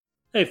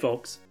Hey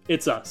folks,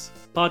 it's us,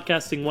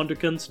 podcasting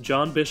wonderkins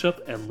John Bishop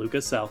and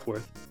Lucas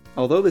Southworth.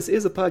 Although this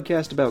is a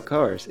podcast about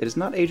cars, it is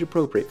not age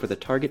appropriate for the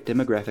target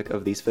demographic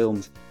of these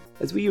films,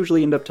 as we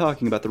usually end up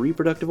talking about the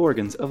reproductive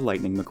organs of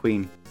Lightning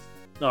McQueen.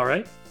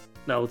 Alright,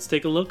 now let's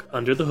take a look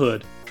under the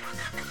hood.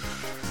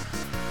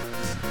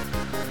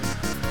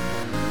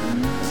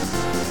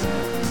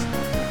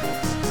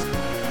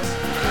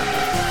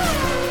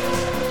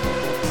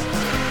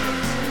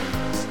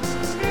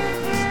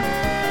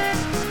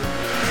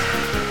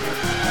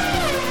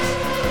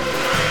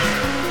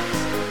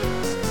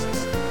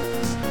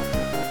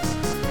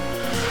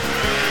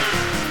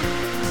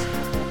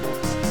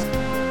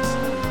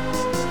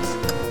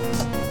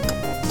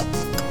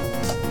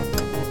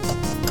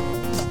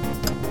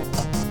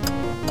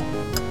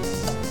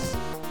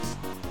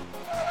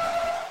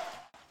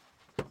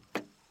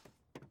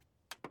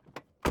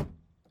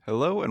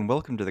 Hello and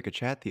welcome to the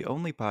Kachat, the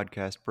only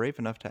podcast brave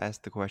enough to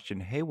ask the question,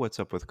 hey, what's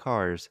up with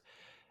cars?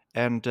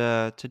 And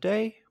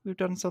today we've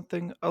done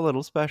something a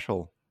little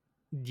special.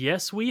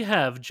 Yes, we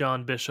have,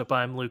 John Bishop.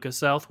 I'm Lucas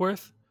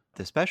Southworth.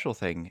 The special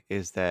thing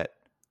is that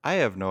I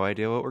have no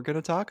idea what we're going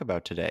to talk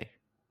about today.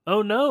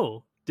 Oh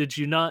no, did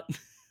you not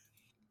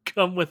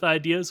come with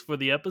ideas for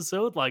the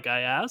episode like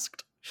I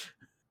asked?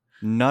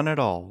 None at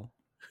all.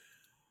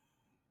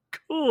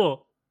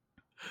 Cool.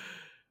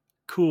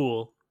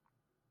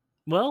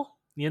 Well,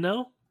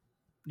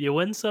 you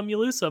win some, you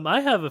lose some.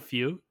 I have a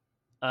few.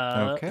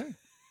 Okay.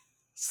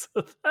 So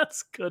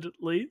that's good at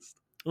least.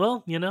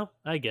 Well,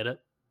 I get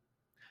it.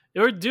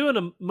 We're doing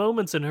a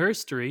Moments in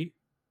Hearse-tory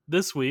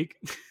this week.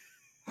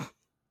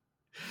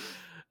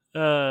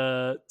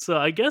 So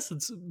I guess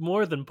it's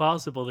more than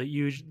possible that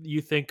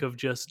you think of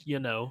just,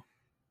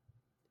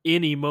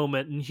 any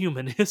moment in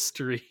human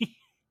history.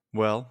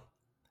 Well,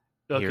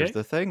 Okay. Here's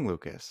the thing,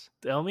 Lucas.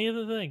 Tell me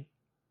the thing.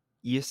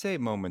 You say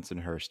moments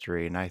in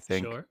history, and I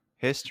think Sure.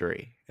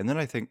 history, and then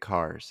I think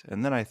cars,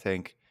 and then I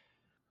think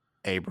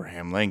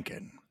Abraham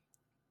Lincoln.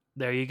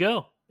 There you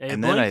go.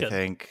 And then I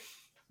think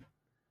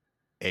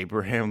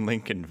Abraham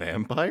Lincoln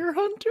Vampire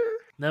Hunter?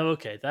 No,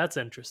 okay, that's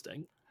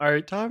interesting. All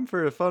right. Time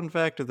for a fun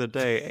fact of the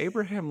day.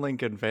 Abraham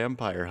Lincoln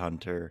Vampire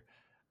Hunter,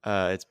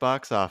 its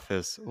box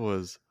office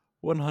was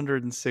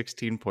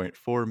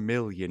 $116.4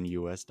 million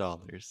US.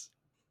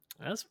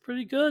 That's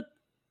pretty good.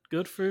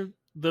 Good for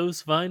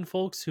those fine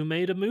folks who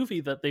made a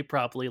movie that they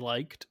probably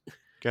liked.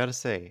 Gotta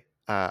say,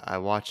 I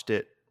watched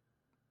it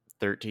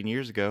 13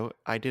 years ago.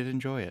 I did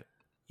enjoy it.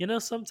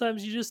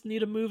 Sometimes you just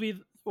need a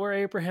movie where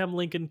Abraham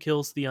Lincoln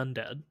kills the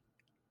undead.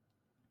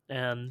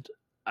 And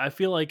I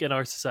feel like in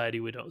our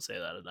society we don't say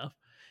that enough.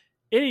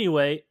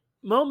 Anyway,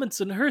 Moments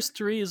in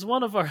Hearse-tory is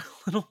one of our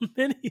little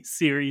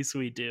mini-series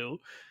we do.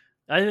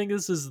 I think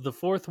this is the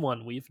fourth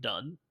one we've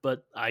done,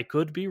 but I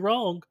could be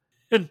wrong.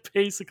 And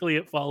basically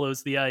it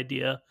follows the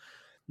idea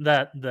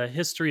that the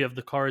history of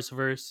the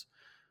Carsverse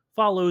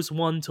follows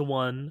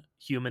one-to-one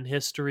human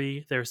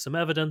history. There's some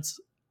evidence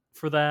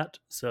for that,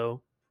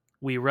 so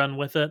we run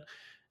with it.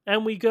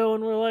 And we go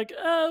and we're like,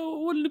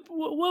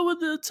 what would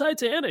the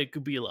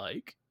Titanic be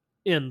like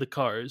in the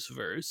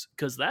Carsverse?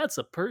 Because that's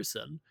a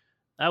person.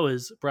 That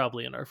was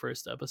probably in our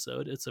first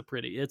episode. It's a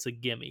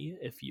gimme,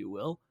 if you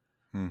will.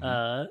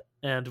 Mm-hmm.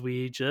 And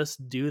we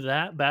just do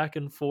that back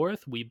and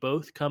forth. We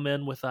both come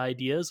in with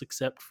ideas,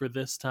 except for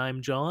this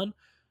time, John.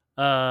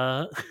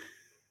 And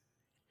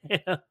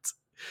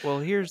Well,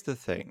 here's the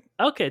thing.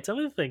 okay, tell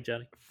me the thing,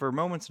 Johnny. For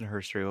Moments in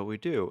History, what we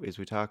do is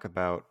we talk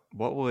about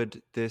what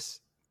would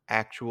this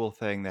actual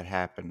thing that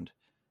happened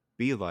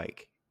be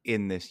like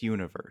in this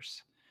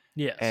universe.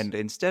 Yes. And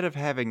instead of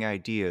having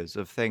ideas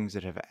of things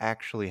that have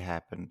actually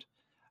happened,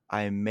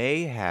 I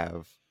may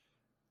have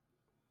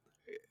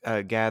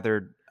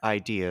gathered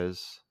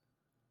ideas,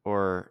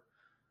 or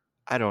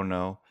I don't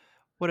know,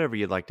 whatever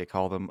you'd like to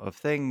call them, of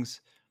things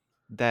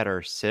that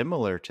are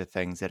similar to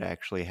things that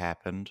actually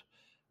happened,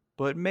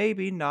 but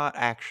maybe not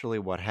actually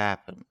what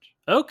happened.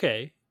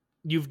 Okay.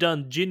 You've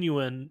done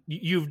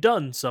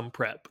some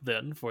prep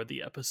then for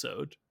the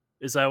episode.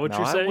 Is that what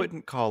you're saying? I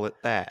wouldn't call it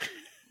that.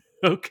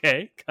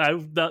 Okay.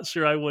 I'm not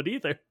sure I would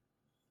either.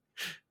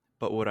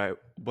 But what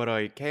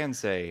I can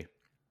say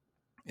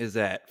is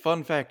that,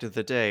 fun fact of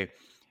the day,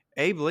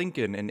 Abe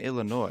Lincoln in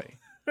Illinois,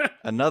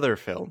 another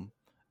film,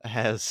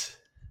 has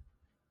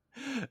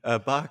a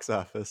box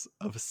office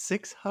of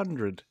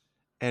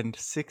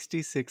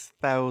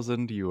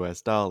 $666,000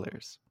 US.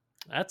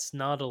 That's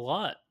not a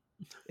lot.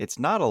 It's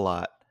not a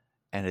lot,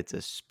 and it's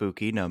a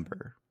spooky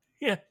number.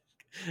 Yeah.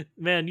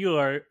 Man, you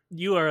are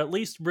at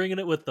least bringing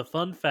it with the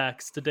fun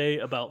facts today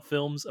about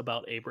films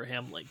about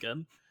Abraham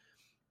Lincoln,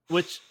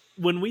 which,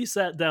 when we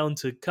sat down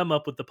to come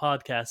up with the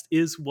podcast,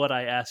 is what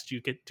I asked you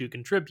to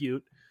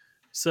contribute.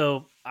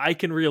 So I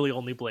can really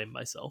only blame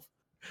myself.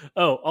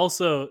 Oh,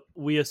 also,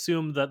 we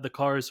assume that the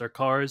cars are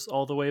cars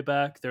all the way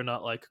back. They're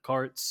not like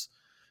carts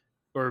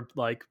or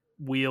like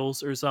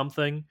wheels or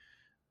something.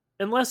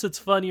 Unless it's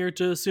funnier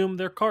to assume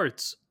they're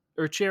carts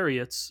or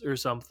chariots or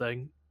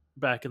something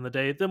back in the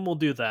day, then we'll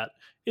do that.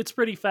 It's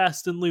pretty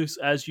fast and loose,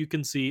 as you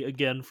can see,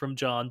 again, from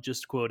John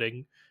just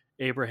quoting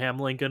Abraham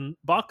Lincoln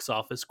box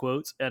office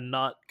quotes and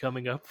not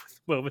coming up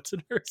with moments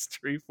in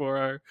history for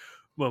our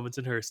moments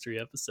in history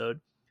episode.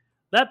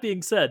 That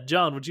being said,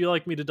 John, would you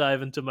like me to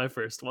dive into my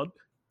first one?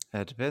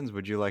 That depends.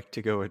 Would you like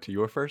to go into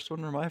your first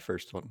one or my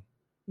first one?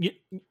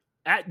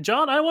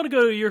 John, I want to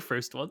go to your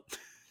first one.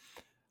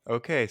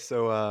 Okay,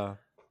 so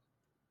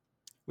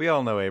we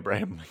all know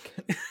Abraham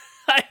Lincoln.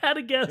 I had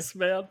a guess,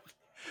 man.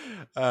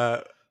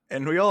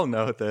 And we all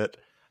know that,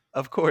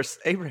 of course,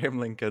 Abraham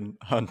Lincoln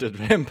hunted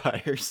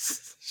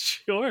vampires.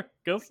 Sure,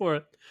 go for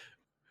it.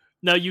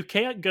 Now, you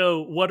can't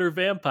go, what are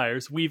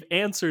vampires? We've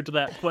answered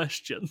that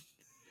question.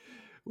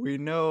 We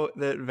know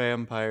that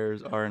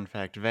vampires are, in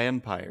fact,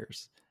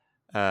 vampires,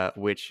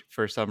 which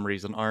for some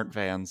reason aren't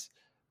vans,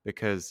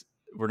 because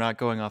we're not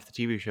going off the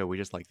TV show, we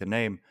just like the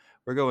name.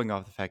 We're going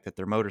off the fact that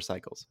they're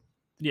motorcycles.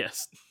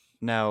 Yes.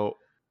 Now,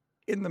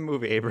 in the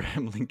movie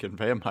Abraham Lincoln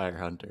Vampire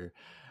Hunter,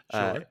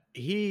 Sure.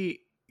 he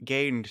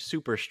gained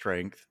super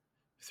strength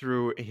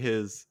through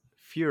his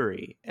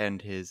fury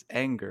and his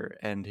anger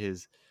and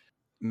his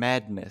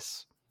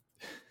madness.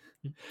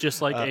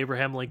 Just like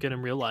Abraham Lincoln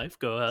in real life.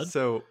 Go ahead.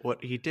 So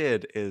what he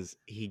did is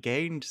he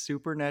gained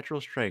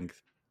supernatural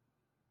strength,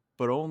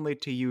 but only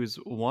to use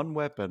one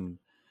weapon,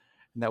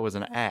 and that was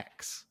an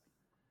axe.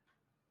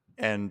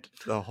 And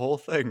the whole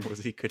thing was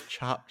he could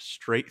chop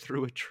straight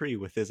through a tree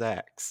with his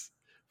axe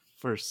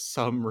for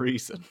some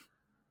reason.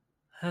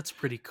 That's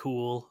pretty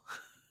cool.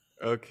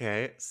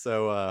 Okay,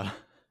 so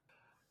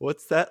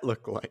what's that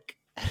look like?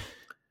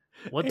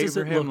 What does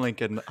it Abraham look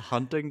Lincoln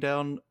hunting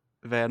down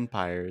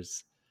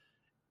vampires,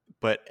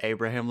 but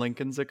Abraham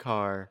Lincoln's a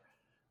car,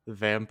 the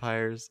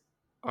vampires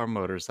are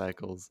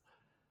motorcycles,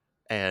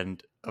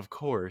 and of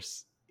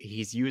course,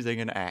 he's using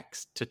an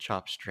axe to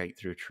chop straight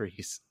through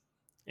trees.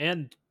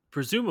 and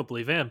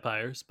presumably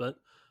vampires, but,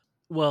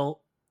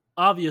 well,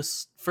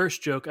 obvious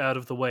first joke out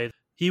of the way.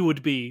 He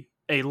would be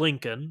a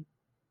Lincoln,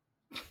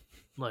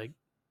 like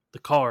the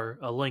car,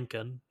 a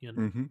Lincoln. You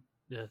know, Mm-hmm.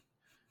 yeah,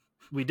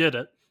 we did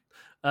it.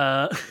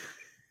 Uh,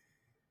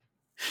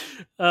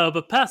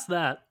 but past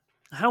that,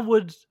 how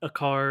would a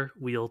car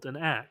wield an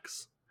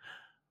axe?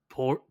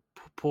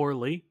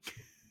 Poorly.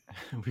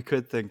 We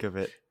could think of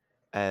it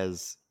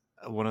as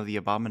one of the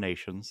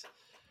abominations.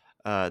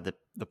 The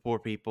poor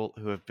people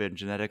who have been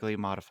genetically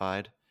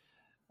modified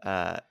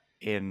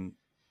in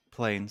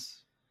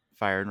planes,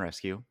 fire and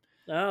rescue,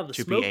 Ah, the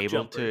to be smoke able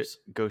jumpers.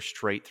 to go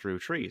straight through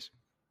trees.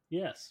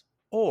 Yes.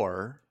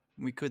 Or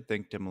we could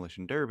think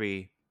Demolition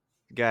Derby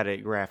got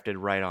it grafted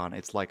right on.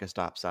 It's like a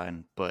stop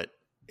sign, but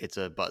it's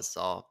a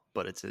buzzsaw,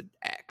 but it's an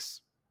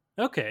axe.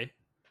 Okay.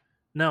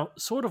 Now,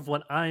 sort of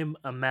what I'm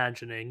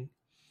imagining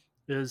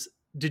is,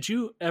 did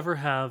you ever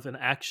have an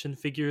action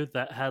figure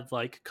that had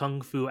like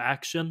kung fu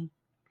action?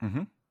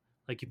 Mm-hmm.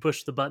 Like you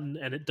push the button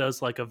and it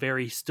does like a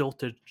very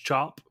stilted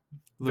chop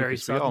very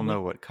Lucas, we all suddenly?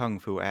 know what kung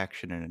fu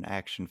action in an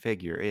action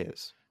figure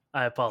is.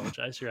 I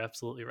apologize. You're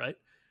absolutely right.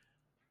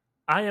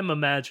 I am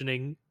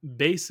imagining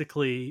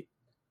basically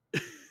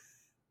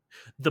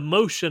the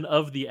motion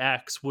of the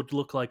axe would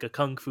look like a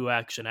kung fu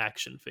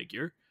action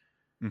figure.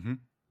 Mm-hmm.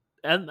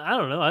 And I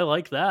don't know, I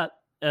like that.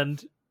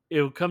 And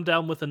it would come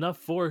down with enough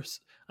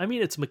force. I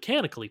mean, it's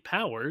mechanically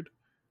powered.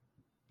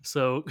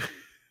 So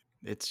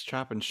It's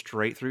chopping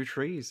straight through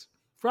trees.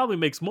 probably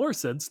makes more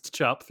sense to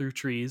chop through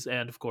trees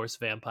and, of course,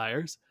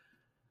 vampires.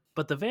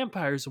 But the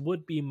vampires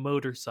would be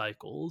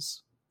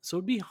motorcycles, so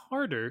it'd be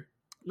harder.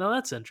 Now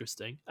that's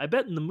interesting. I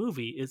bet in the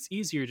movie it's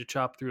easier to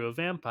chop through a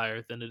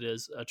vampire than it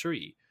is a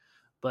tree.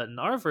 But in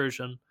our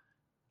version,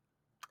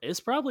 it's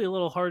probably a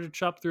little harder to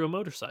chop through a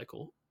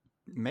motorcycle.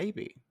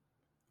 Maybe.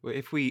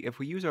 If we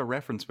use our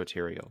reference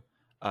material,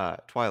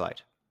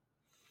 Twilight,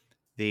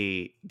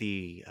 the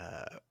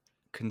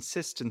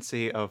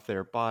consistency of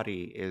their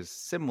body is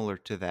similar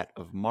to that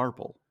of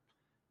marble,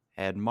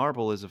 and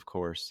marble is, of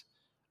course,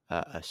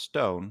 a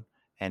stone.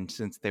 And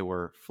since they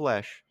were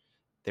flesh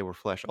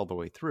all the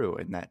way through,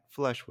 and that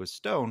flesh was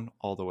stone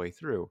all the way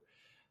through.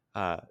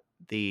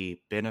 The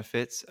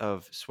benefits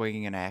of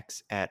swinging an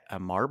axe at a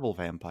marble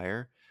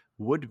vampire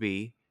would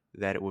be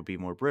that it would be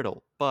more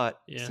brittle.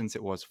 But Yeah. since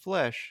it was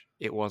flesh,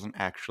 it wasn't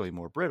actually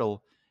more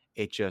brittle.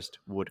 It just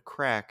would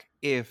crack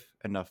if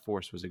enough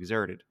force was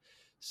exerted.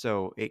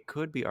 So it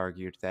could be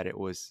argued that it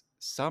was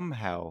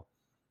somehow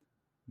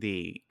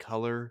the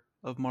color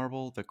of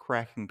marble, the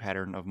cracking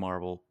pattern of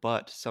marble,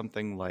 but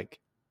something like,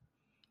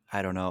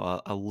 I don't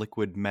know, a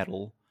liquid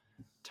metal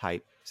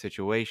type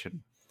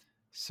situation.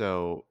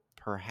 So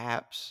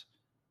perhaps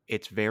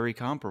it's very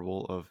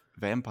comparable of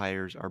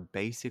vampires are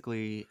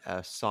basically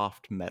a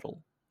soft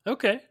metal.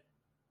 Okay.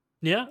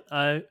 Yeah,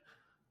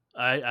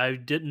 I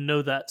didn't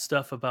know that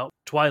stuff about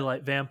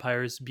Twilight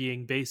vampires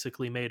being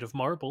basically made of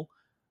marble.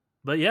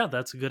 But yeah,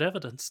 that's good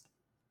evidence.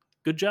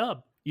 Good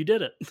job. You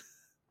did it.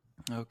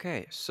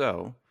 Okay,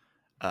 so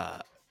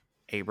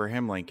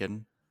Abraham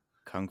Lincoln,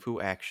 kung fu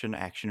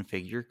action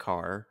figure,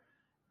 car,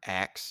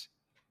 axe,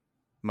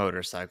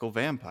 motorcycle,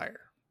 vampire.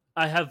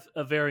 I have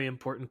a very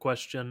important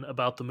question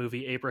about the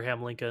movie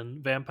Abraham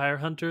Lincoln Vampire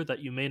Hunter that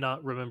you may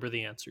not remember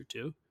the answer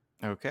to.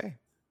 Okay.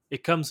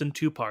 It comes in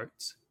two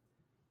parts.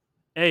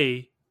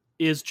 A,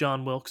 is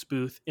John Wilkes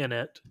Booth in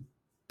it?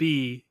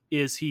 B,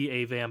 is he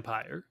a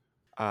vampire?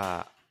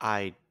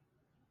 I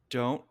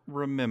don't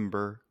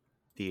remember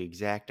the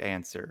exact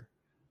answer,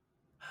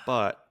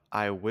 but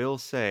I will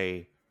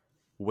say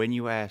when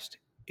you asked,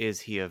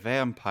 is he a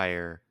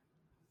vampire?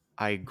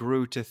 I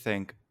grew to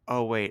think,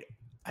 oh, wait,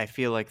 I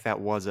feel like that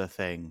was a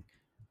thing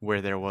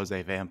where there was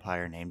a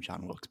vampire named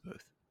John Wilkes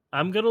Booth.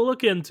 I'm going to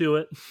look into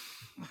it.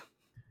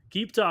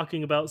 Keep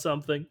talking about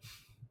something.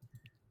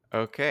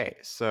 Okay,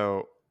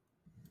 so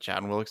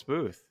John Wilkes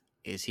Booth,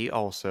 is he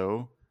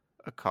also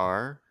a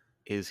car?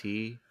 Is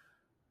he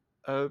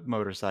a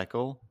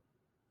motorcycle?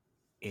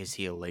 Is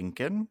he a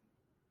Lincoln?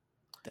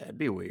 That'd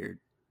be weird.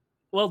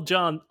 Well,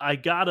 John, I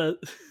gotta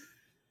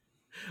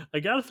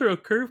throw a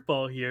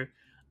curveball here.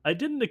 I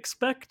didn't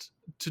expect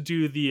to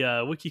do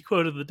the wiki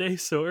quote of the day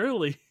so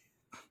early,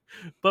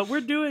 but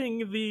we're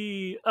doing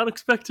the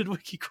unexpected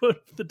wiki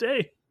quote of the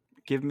day.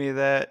 Give me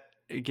that.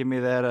 Give me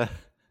that.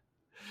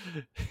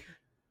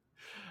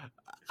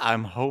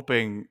 I'm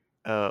hoping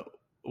a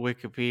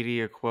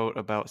Wikipedia quote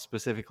about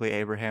specifically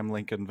Abraham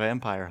Lincoln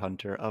Vampire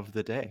Hunter of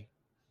the day.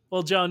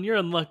 Well, John, you're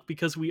in luck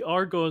because we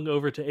are going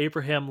over to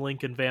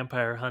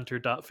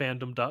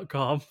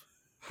abrahamlincolnvampirehunter.fandom.com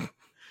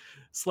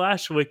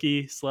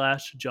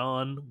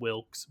 /wiki/John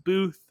Wilkes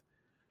Booth.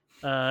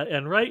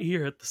 And right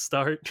here at the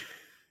start,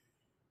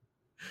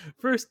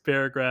 first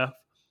paragraph,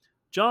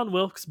 John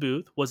Wilkes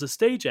Booth was a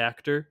stage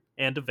actor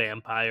and a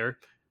vampire.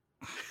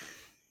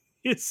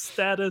 His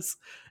status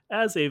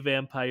as a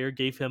vampire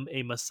gave him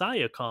a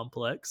messiah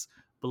complex,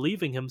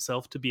 believing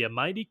himself to be a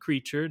mighty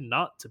creature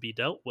not to be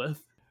dealt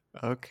with.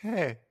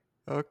 Okay.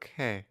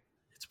 Okay.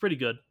 It's pretty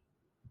good.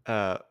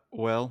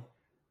 Well,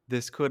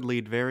 this could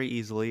lead very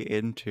easily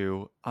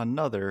into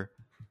another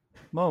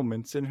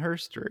moments in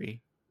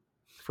Hearse-tory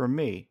for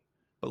me.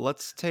 But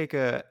let's take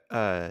a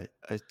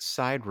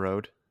side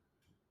road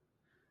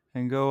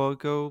and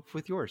go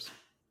with yours.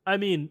 I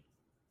mean,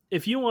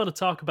 if you want to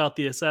talk about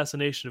the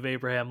assassination of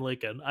Abraham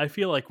Lincoln, I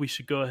feel like we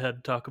should go ahead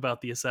and talk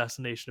about the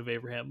assassination of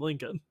Abraham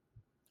Lincoln.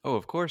 Oh,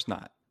 of course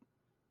not.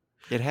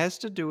 It has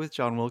to do with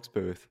John Wilkes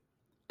Booth.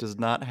 Does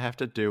not have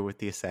to do with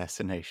the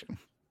assassination.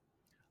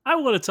 I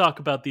want to talk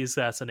about the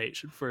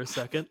assassination for a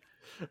second.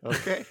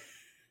 Okay.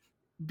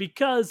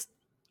 Because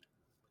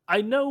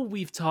I know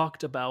we've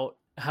talked about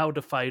how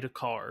to fight a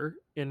car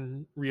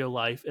in real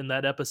life in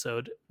that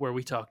episode where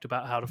we talked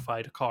about how to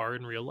fight a car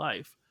in real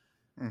life.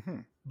 Mm-hmm.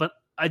 But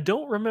I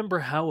don't remember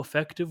how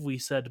effective we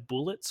said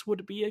bullets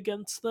would be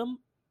against them.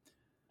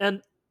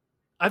 And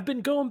I've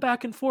been going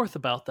back and forth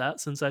about that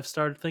since I've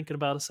started thinking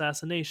about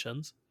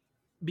assassinations.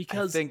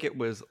 Because, I think it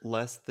was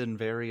less than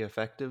very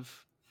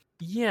effective.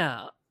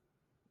 yeah,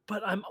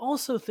 but I'm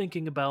also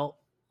thinking about,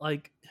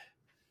 like,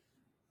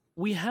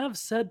 we have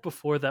said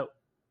before that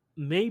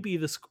maybe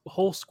this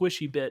whole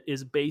squishy bit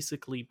is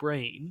basically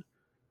brain.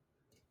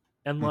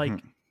 And, like,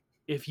 Mm-hmm.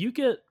 if you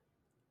get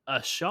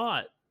a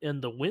shot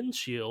in the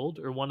windshield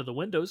or one of the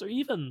windows, or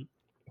even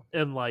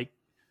in, like,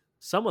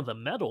 some of the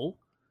metal,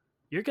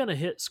 you're going to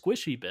hit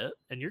squishy bit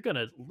and you're going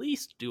to at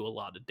least do a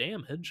lot of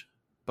damage.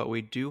 But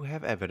we do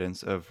have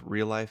evidence of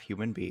real life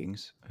human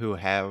beings who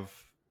have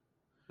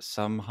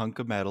some hunk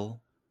of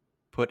metal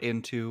put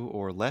into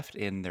or left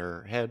in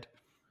their head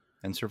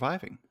and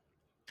surviving.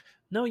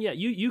 No, yeah,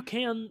 you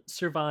can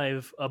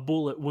survive a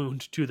bullet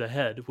wound to the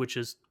head, which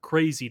is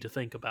crazy to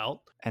think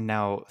about. And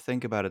now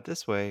think about it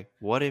this way.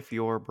 What if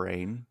your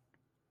brain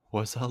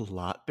was a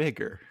lot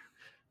bigger?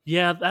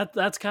 Yeah,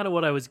 that's kind of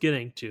what I was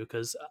getting to,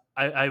 because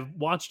I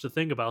watched a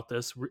thing about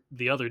this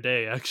the other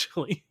day,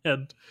 actually,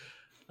 and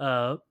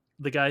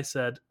the guy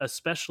said,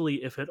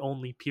 especially if it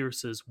only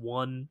pierces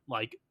one,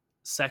 like,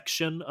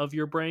 section of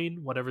your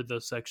brain, whatever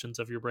those sections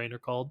of your brain are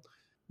called,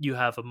 you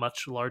have a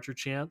much larger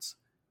chance.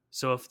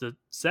 So if the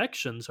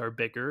sections are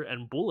bigger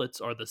and bullets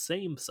are the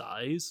same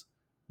size,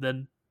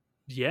 then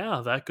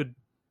yeah, that could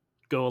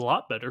go a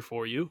lot better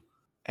for you.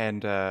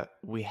 And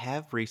we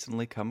have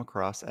recently come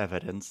across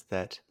evidence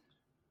that,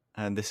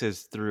 and this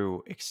is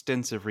through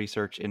extensive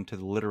research into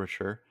the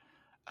literature,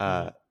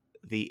 Mm.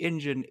 the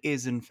engine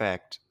is in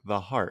fact the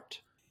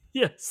heart.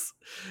 Yes,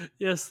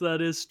 yes,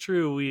 that is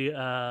true.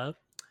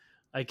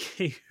 I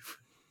gave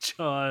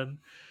John,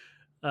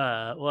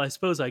 well, I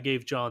suppose I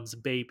gave John's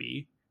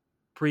baby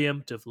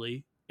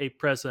preemptively a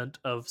present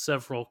of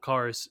several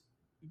Cars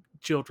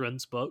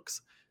children's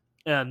books.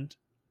 And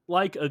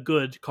like a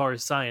good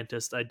Cars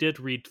scientist, I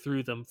did read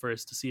through them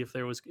first to see if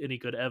there was any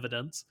good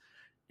evidence.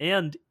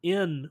 And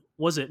in,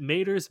 was it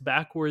Mater's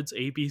backwards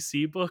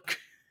ABC book?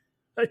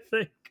 I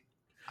think.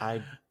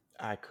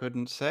 I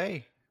couldn't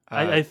say.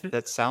 I th-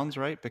 That sounds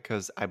right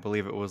because I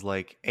believe it was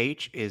like E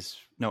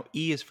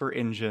is for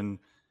engine.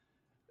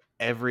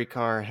 Every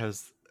car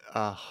has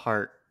a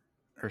heart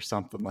or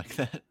something like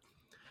that.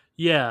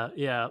 yeah,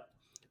 yeah.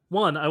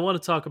 One, I want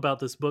to talk about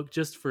this book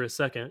just for a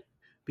second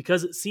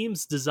because it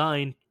seems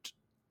designed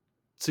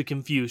to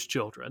confuse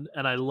children,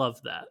 and I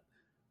love that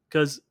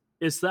because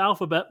it's the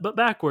alphabet but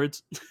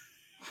backwards.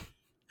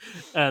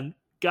 And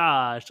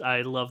gosh,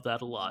 I love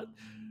that a lot.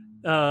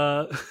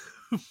 Uh,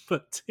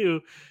 but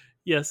two,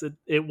 Yes,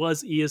 it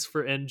was E is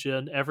for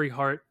engine. Every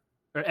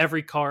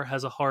car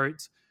has a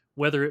heart,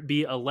 whether it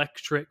be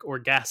electric or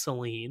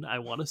gasoline. I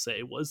want to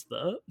say was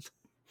the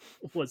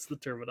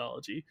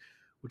terminology,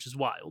 which is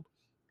wild.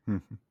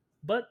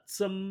 But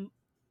some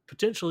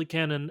potentially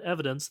canon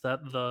evidence that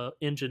the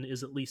engine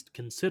is at least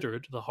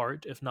considered the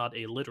heart, if not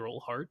a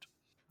literal heart.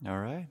 All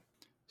right.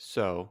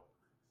 So,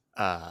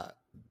 uh,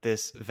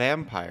 this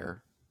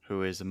vampire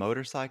who is a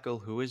motorcycle,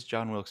 who is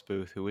John Wilkes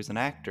Booth, who is an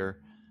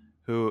actor,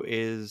 who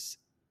is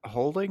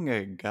holding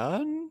a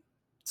gun,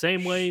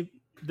 Same sh- way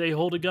they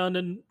hold a gun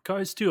in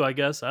Cars too, I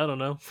guess. I don't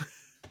know.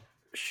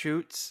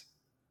 shoots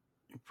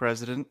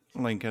President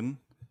Lincoln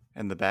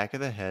in the back of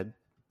the head.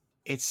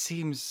 It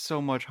seems so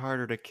much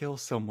harder to kill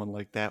someone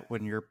like that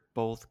when you're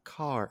both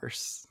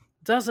cars.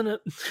 Doesn't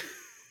it?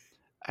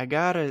 I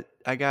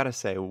gotta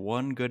say,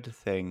 one good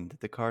thing that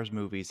the Cars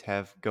movies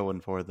have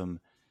going for them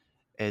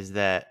is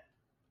that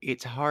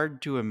it's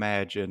hard to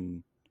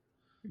imagine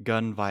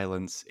gun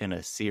violence in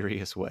a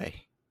serious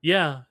way.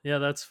 Yeah,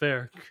 that's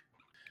fair.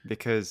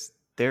 Because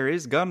there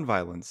is gun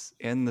violence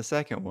in the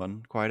second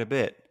one quite a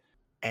bit,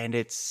 and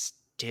it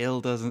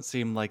still doesn't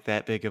seem like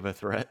that big of a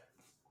threat.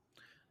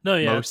 No,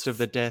 yeah, Most of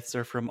the deaths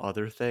are from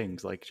other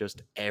things, like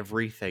just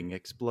everything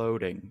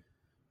exploding.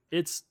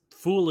 it's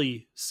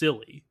fully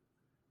silly,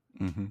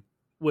 hmm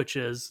which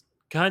is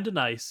kind of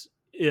nice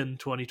in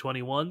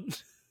 2021.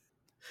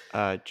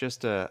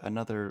 just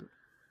another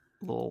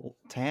little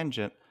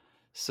tangent.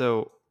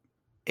 So,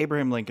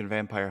 Abraham Lincoln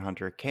Vampire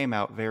Hunter came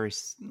out very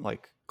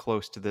like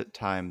close to the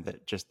time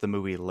that just the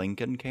movie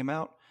Lincoln came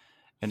out.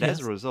 And as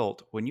a Yes.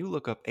 result, when you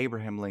look up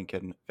Abraham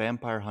Lincoln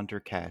Vampire Hunter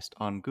cast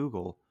on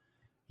Google,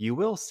 you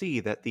will see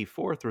that the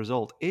fourth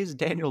result is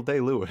Daniel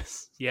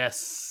Day-Lewis.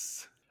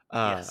 Yes.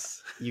 Uh,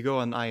 Yes. you go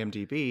on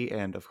IMDb,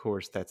 and of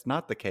course, that's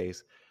not the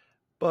case.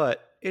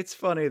 But it's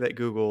funny that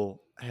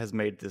Google has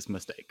made this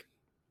mistake.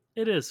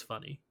 It is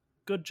funny.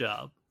 Good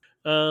job.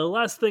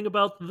 Last thing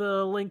about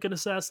the Lincoln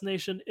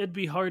assassination, it'd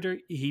be harder.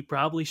 He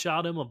probably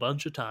shot him a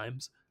bunch of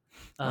times.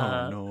 Oh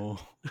Uh, no.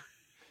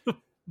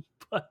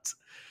 but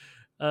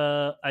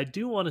I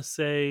do want to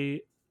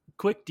say,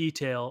 quick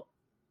detail,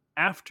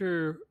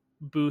 after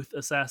Booth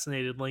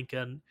assassinated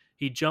Lincoln,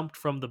 he jumped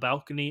from the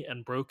balcony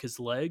and broke his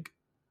leg.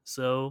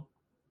 So,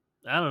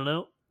 I don't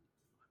know.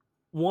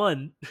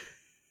 One,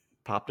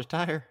 Popped a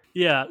tire?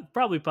 yeah,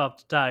 probably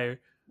popped a tire.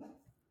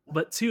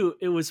 But two,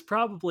 it was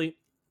probably,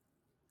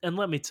 and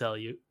let me tell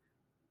you,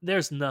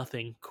 there's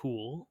nothing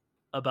cool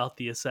about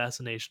the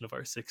assassination of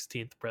our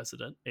 16th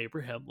president,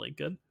 Abraham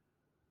Lincoln.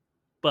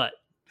 But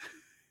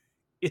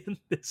in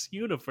this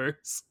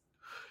universe,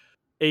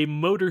 a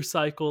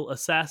motorcycle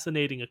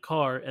assassinating a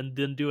car and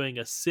then doing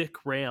a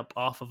sick ramp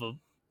off of a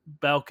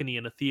balcony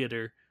in a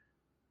theater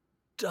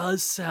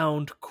does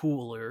sound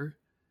cooler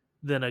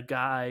than a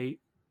guy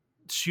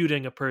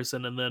shooting a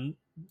person and then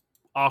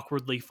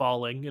awkwardly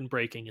falling and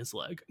breaking his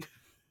leg.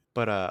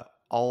 But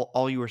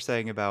all you were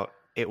saying about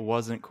it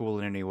wasn't cool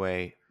in any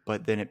way,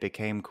 but then it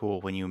became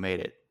cool when you made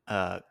it.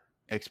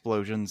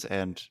 Explosions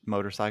and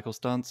motorcycle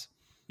stunts,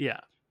 Yeah.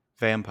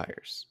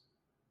 vampires.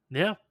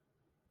 Yeah.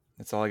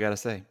 That's all I gotta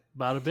say.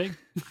 Bada bing.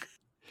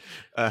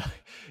 Uh,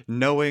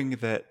 knowing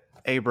that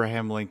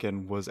Abraham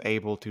Lincoln was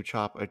able to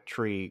chop a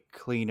tree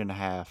clean in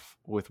half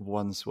with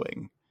one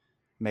swing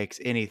makes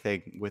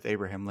anything with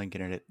Abraham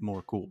Lincoln in it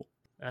more cool.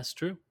 That's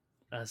true.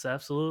 That's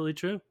absolutely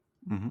true.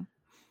 hmm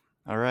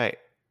All right,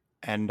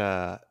 and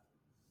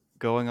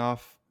going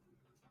off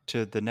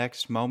to the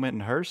next moment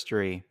in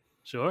history.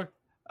 Sure.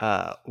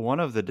 One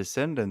of the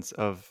descendants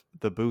of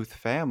the Booth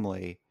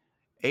family,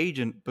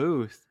 Agent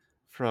Booth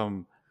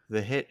from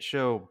the hit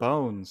show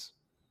Bones.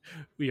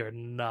 We are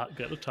not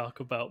going to talk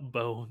about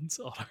bones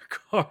on our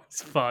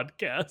Cars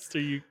podcast. Are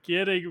you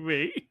kidding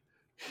me?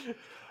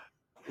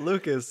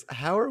 Lucas,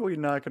 how are we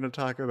not going to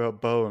talk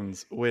about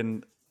Bones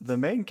when the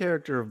main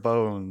character of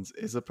Bones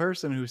is a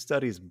person who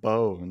studies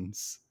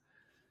bones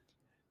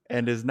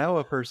and is now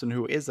a person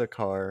who is a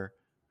car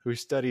who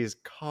studies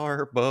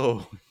car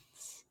bones?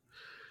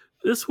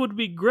 This would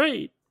be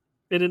great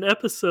in an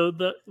episode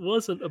that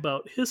wasn't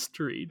about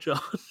history, John.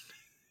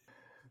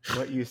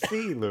 What you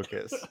see,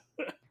 Lucas,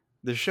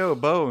 the show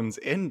Bones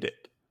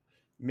ended,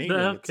 meaning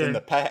it's in the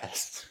Okay.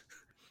 past.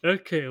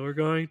 Okay, we're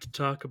going to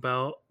talk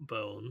about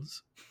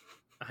bones.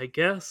 I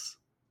guess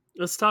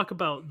let's talk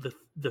about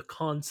the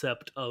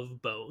concept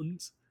of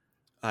bones.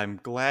 I'm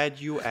glad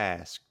you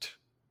asked.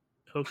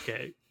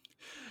 Okay.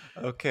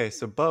 Okay,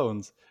 so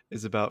Bones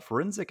is about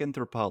forensic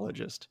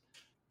anthropologist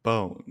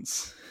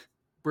Bones,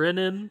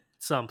 Brennan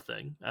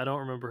something. I don't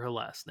remember her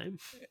last name.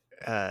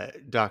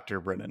 Dr.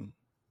 Brennan.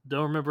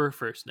 Don't remember her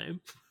first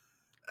name.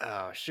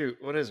 Oh, shoot.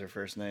 What is her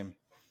first name?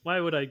 Why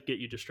would I get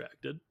you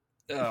distracted?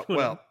 When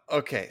I'm,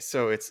 Okay,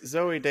 so it's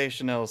Zoe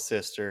Deschanel's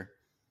sister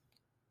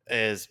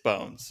is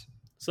Bones.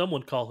 some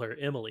would call her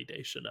Emily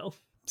Deschanel.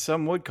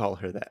 Some would call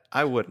her that.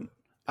 I wouldn't.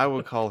 I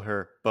would call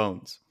her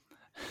Bones.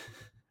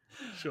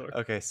 Sure.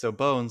 Okay, so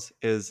Bones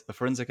is a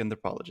forensic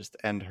anthropologist,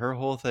 and her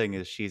whole thing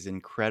is she's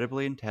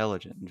incredibly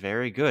intelligent and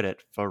very good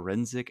at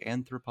forensic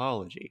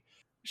anthropology.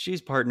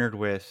 She's partnered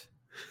with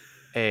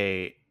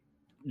a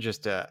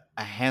just a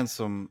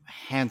handsome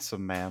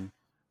man.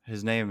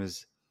 His name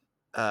is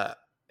uh,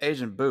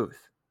 Agent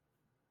Booth.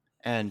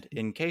 And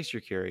in case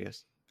you're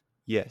curious,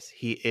 yes,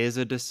 he is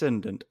a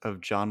descendant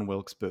of John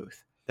Wilkes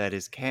Booth. That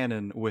is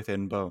canon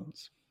within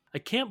Bones. I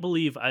can't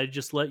believe I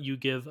just let you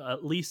give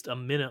at least a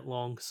minute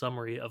long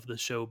summary of the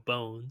show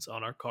Bones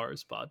on our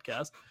Cars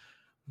podcast.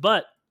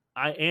 But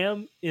I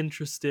am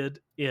interested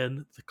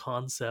in the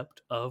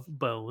concept of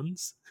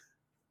bones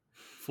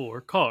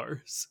for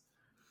cars.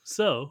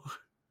 So,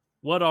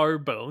 what are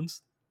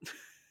bones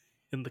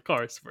in the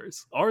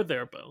Carsverse? Are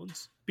there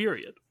bones?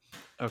 Period.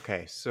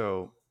 Okay,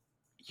 so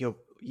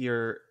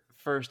your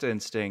first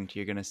instinct,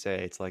 you're gonna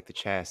say it's like the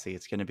chassis.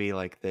 It's gonna be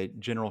like the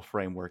general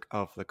framework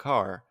of the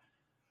car.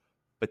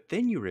 But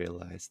then you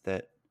realize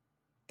that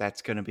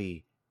that's gonna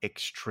be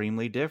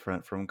extremely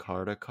different from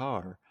car to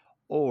car,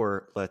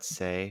 or let's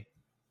say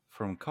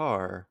from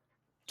car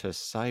to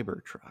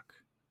Cybertruck.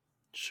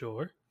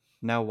 Sure.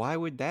 Now, why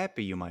would that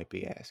be, you might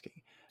be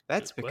asking?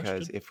 That's Good because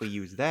question. if we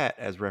use that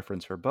as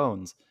reference for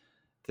bones,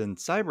 then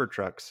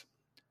Cybertrucks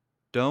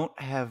don't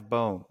have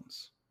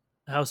bones.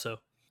 How so?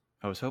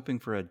 I was hoping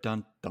for a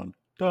dun dun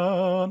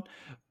dun,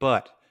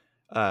 but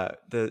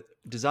the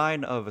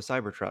design of a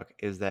Cybertruck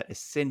is that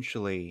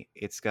essentially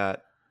it's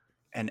got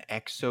an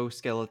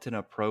exoskeleton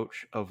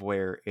approach of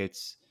where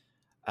it's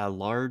a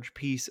large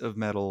piece of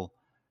metal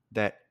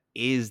that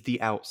is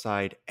the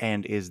outside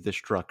and is the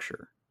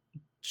structure.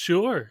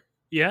 Sure.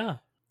 Yeah.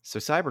 So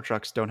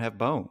Cybertrucks don't have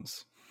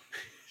bones.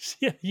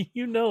 Yeah,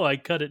 you know I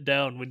cut it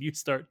down when you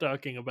start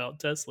talking about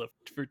Tesla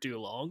for too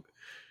long.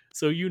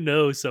 So you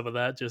know some of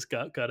that just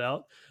got cut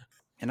out.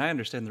 And I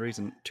understand the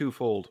reason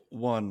twofold.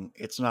 One,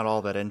 it's not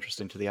all that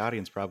interesting to the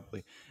audience,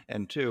 probably.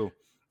 And two,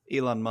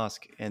 Elon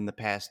Musk in the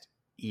past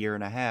year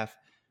and a half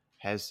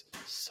has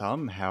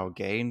somehow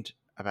gained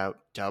about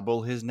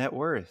double his net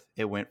worth.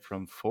 It went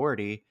from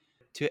 40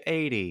 to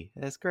 80.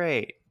 That's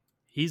great.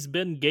 He's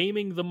been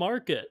gaming the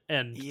market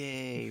and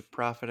Yay,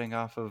 profiting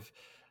off of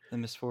the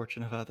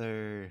misfortune of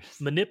others.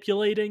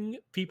 manipulating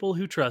people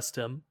who trust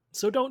him.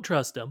 So don't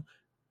trust him.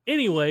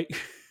 Anyway,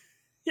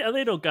 yeah,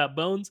 they don't got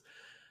bones.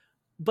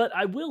 But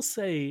I will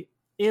say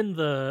in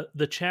the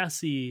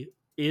chassis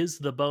is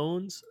the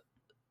bones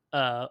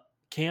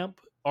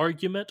camp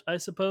argument, I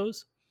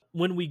suppose.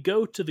 When we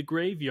go to the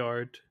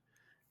graveyard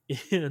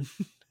in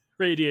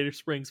Radiator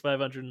Springs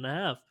 500 and a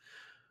half,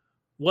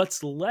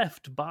 what's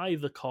left by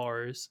the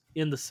cars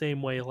in the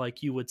same way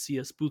like you would see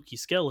a spooky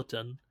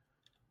skeleton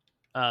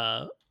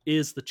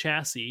is the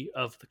chassis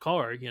of the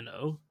car, you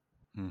know.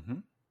 Mm-hmm.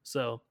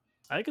 So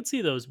I could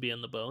see those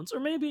being the bones. Or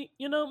maybe,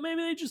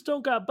 maybe they just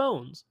don't got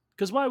bones.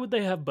 Because why would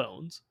they have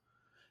bones?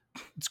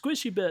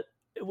 Squishy Bit,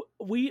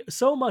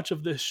 so much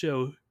of this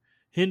show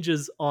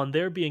hinges on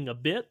there being a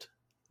bit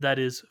that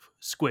is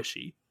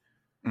squishy.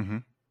 Mm-hmm.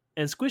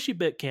 And Squishy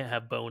Bit can't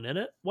have bone in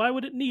it. Why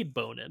would it need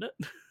bone in it?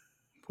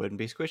 Wouldn't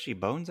be squishy.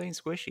 Bones ain't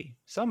squishy.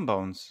 Some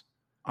bones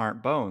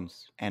aren't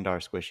bones and are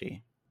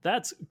squishy.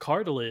 That's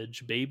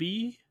cartilage,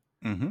 baby.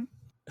 Mm-hmm.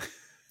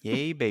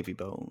 Yay, baby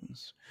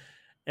bones.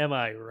 Am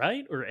I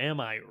right or am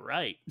I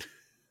right?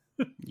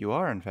 You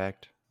are, in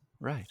fact,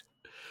 right.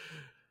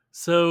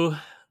 So,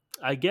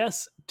 I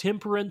guess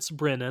Temperance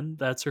Brennan,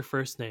 that's her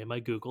first name. I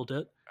Googled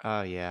it.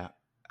 Oh, yeah.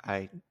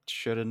 I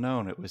should have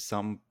known it was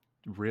something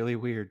really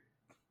weird.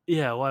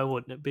 Yeah, why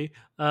wouldn't it be?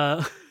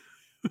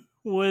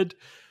 Would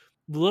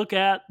look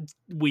at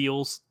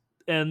wheels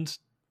and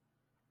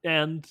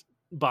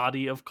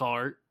body of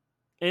car,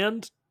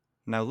 and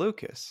Now,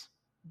 Lucas,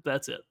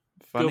 that's it.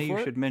 funny you for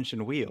it. should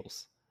mention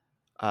wheels.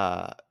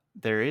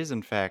 There is,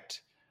 in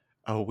fact,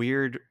 a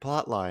weird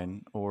plot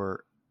line,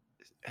 or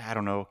I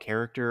don't know,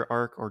 character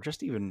arc, or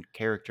just even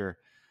character.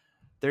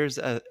 There's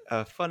a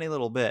funny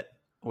little bit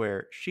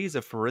where she's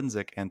a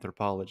forensic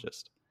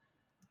anthropologist,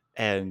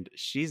 and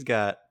she's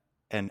got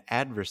an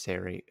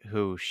adversary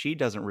who she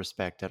doesn't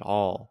respect at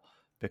all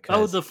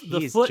Oh, because the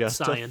he's foot just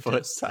a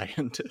foot scientist.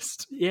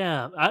 scientist.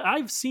 Yeah,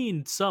 I've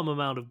seen some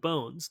amount of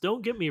bones.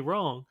 Don't get me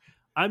wrong.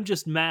 I'm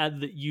just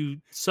mad that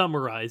you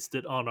summarized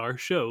it on our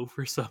show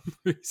for some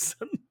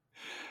reason.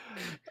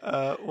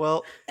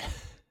 Well,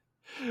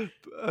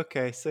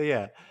 okay, so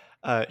yeah,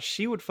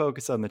 she would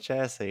focus on the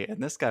chassis,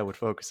 and this guy would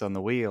focus on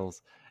the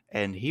wheels,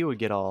 and he would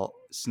get all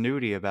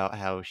snooty about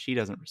how she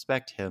doesn't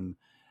respect him,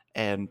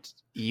 and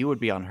you would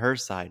be on her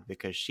side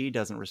because she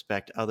doesn't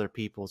respect other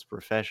people's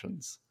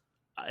professions.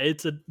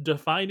 It's a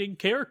defining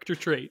character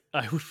trait,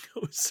 I would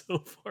go so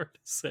far to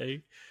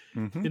say.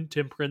 Mm-hmm. In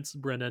Temperance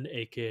Brennan,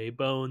 aka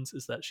Bones,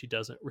 is that she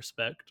doesn't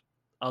respect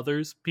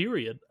others,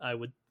 period. I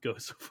would go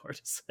so far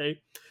to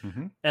say.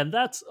 Mm-hmm. And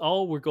that's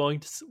all we're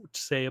going to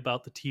say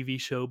about the TV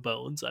show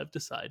Bones, I've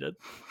decided.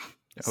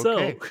 Okay,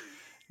 So,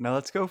 now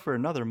let's go for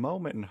another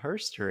moment in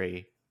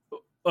Hearse-tory.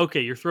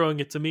 okay, you're throwing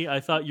it to me. I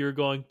thought you were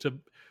going to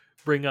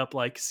bring up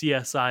like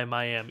CSI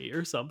Miami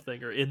or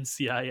something, or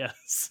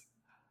NCIS.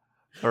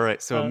 All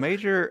right, so a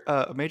major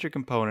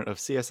component of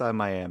CSI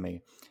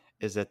Miami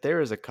is that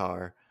there is a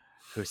car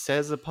who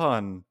says a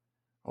pun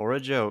or a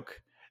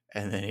joke,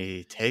 and then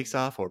he takes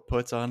off or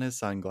puts on his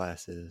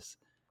sunglasses.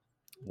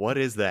 What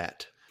is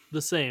that?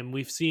 The same.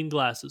 We've seen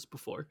glasses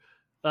before.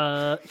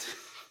 Uh,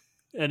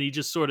 and he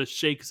just sort of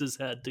shakes his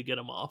head to get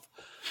him off.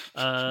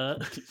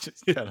 He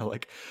just kind of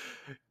like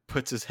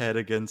puts his head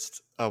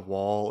against a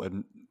wall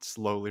and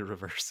slowly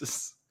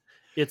reverses.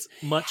 It's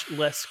much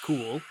less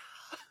cool.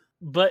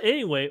 But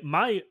anyway,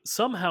 my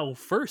somehow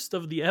first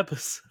of the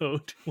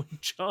episode when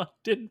John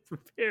didn't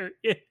prepare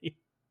any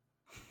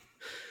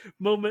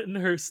moment in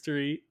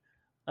history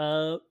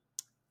uh,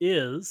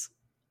 is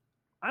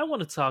I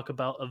want to talk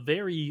about a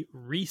very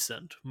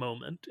recent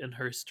moment in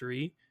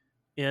history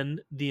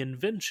in the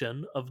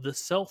invention of the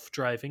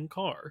self-driving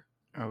car.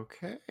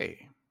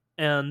 Okay.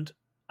 And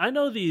I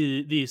know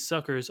these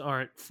suckers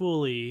aren't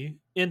fully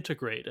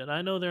integrated.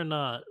 I know they're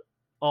not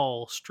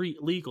all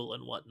street legal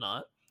and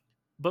whatnot,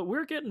 but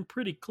we're getting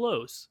pretty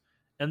close,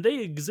 and they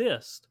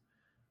exist.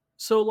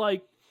 So,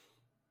 like,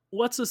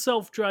 what's a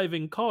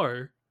self-driving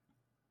car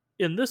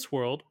in this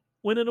world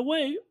when, in a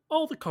way,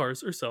 all the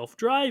cars are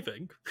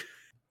self-driving?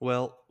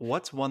 Well,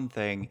 what's one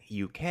thing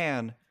you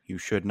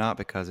should not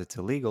because it's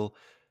illegal,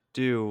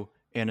 do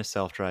in a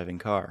self driving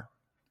car?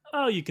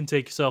 Oh, you can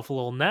take yourself a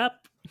little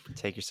nap.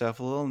 Take yourself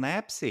a little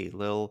napsy,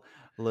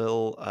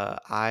 little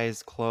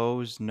eyes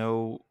closed,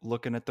 no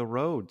looking at the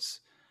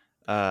roads.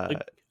 Uh,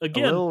 a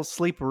Again, little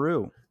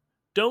sleeperoo.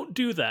 don't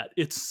do that.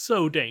 It's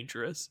so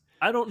dangerous.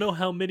 I don't know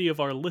how many of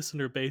our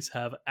listener base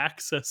have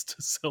access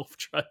to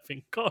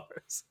self-driving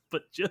cars,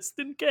 but just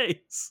in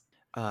case.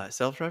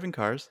 Self driving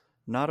cars,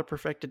 not a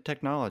perfected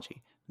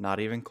technology, not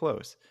even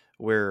close.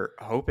 We're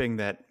hoping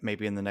that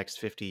maybe in the next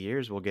 50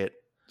 years we'll get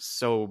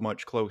so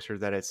much closer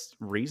that it's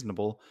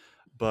reasonable,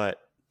 but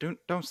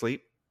don't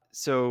sleep.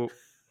 So,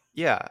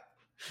 yeah,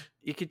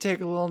 you can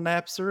take a little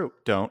nap through.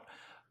 Don't,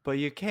 but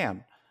you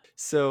can.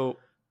 So,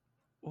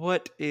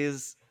 what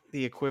is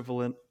the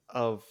equivalent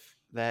of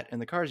that in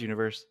the Cars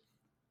universe?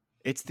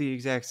 It's the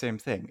exact same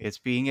thing. It's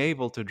being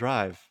able to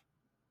drive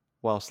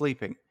while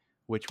sleeping,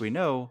 which we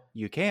know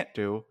you can't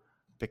do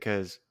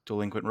because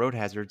delinquent road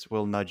hazards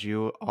will nudge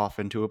you off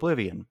into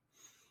oblivion.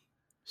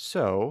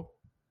 So,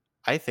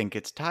 I think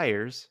it's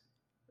tires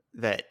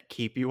that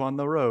keep you on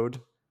the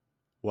road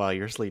while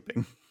you're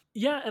sleeping.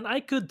 Yeah, and I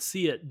could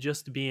see it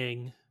just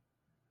being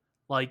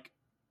like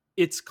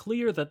it's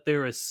clear that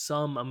there is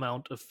some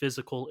amount of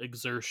physical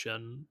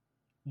exertion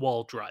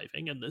while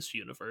driving in this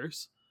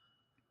universe.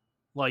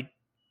 Like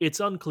it's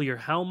unclear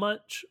how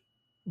much,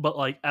 but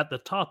like at the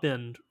top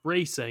end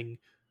racing,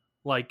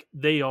 like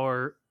they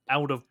are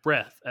out of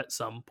breath at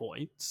some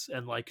points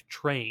and like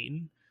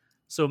train.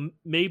 So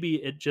maybe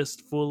it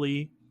just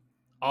fully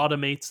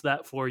automates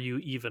that for you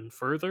even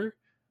further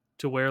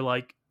to where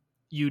like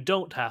you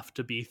don't have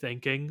to be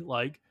thinking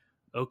like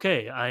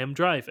okay, I am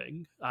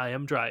driving.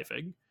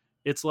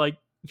 It's like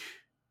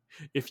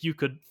if you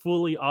could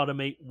fully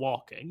automate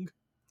walking.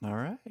 All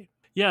right.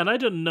 Yeah, and I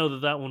didn't know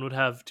that that one would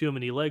have too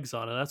many legs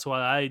on it. That's why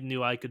I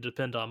knew I could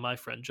depend on my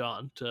friend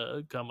John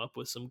to come up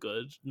with some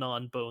good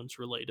non-bones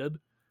related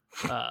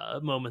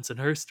moments in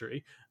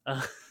history.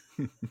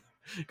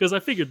 Because I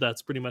figured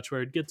that's pretty much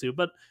where I'd get to.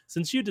 But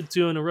since you did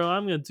two in a row,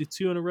 I'm going to do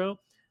two in a row.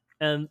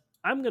 And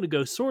I'm going to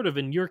go sort of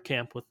in your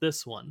camp with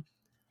this one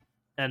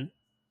and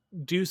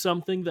do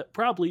something that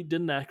probably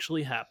didn't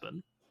actually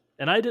happen.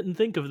 And I didn't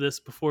think of this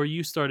before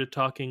you started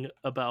talking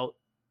about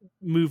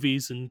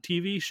movies and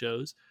TV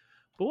shows.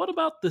 But what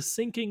about the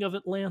sinking of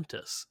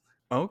Atlantis?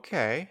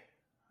 Okay.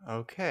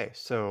 Okay.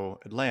 So,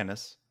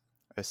 Atlantis,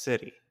 a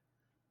city.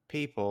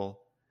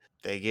 People,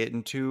 they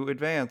getting too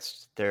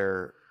advanced.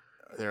 They're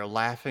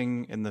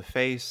laughing in the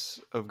face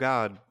of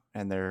God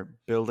and they're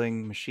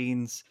building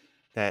machines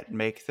that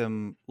make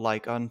them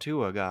like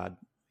unto a god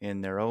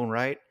in their own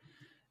right.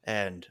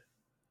 And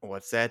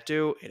what's that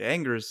do? It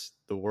angers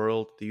the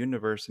world, the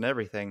universe, and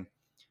everything,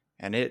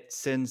 and it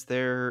sends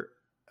their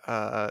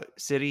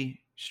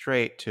city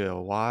straight to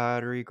a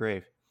watery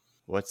grave.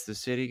 What's the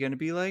city going to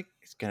be like?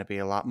 It's going to be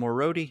a lot more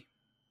roady,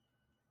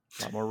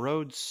 a lot more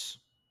roads.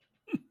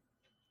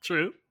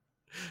 True.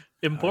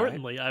 All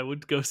right. Importantly, I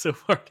would go so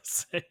far to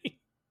say.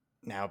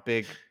 Now,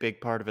 big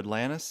part of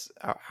Atlantis,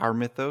 our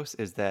mythos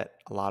is that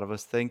a lot of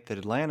us think that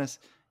Atlantis,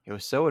 it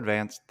was so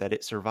advanced that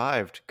it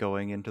survived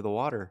going into the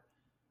water.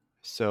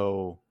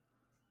 So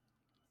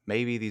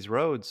maybe these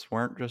roads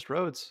weren't just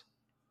roads.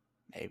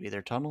 Maybe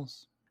they're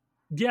tunnels.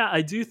 Yeah,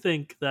 I do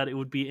think that it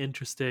would be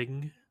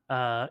interesting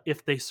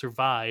if they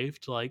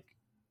survived, like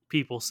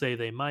people say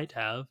they might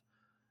have,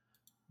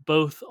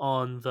 both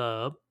on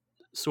the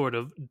sort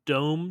of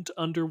domed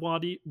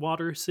underwater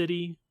water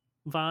city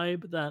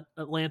vibe that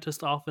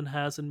Atlantis often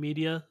has in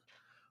media,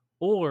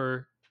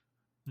 or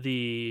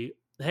the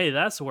hey,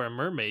 that's where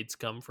mermaids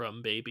come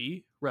from,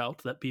 baby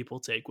route that people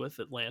take with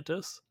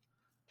Atlantis.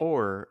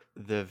 Or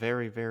the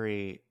very,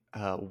 very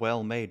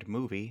well-made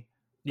movie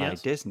by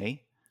Yes.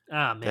 Disney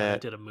Ah, man, they that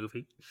did a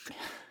movie.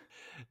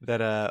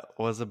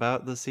 was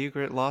about the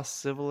secret lost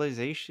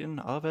civilization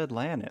of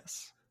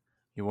Atlantis.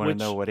 You want to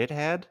know Which, what it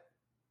had?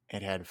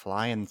 It had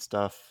flying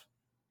stuff,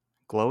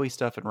 glowy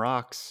stuff, and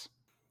rocks.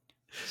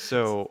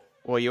 So,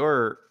 what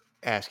you're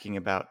asking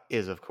about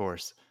is, of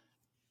course,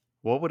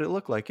 What would it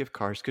look like if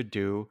cars could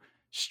do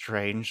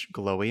strange,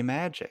 glowy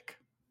magic?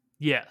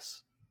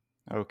 Yes,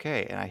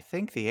 Okay, and I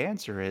think the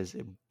answer is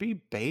it would be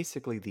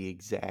basically the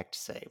exact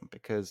same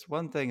because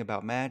one thing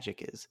about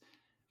magic is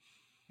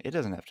it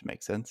doesn't have to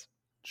make sense.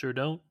 sure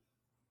don't.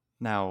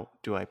 Now,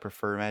 do I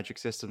prefer magic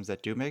systems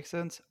that do make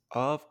sense?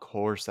 Of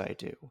course I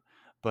do.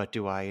 But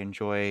do I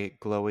enjoy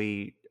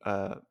glowy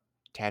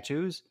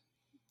tattoos?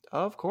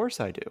 Of course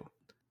I do.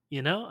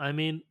 I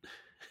mean,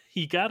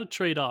 you got to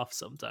trade off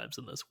sometimes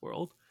in this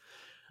world.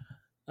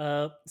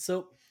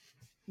 So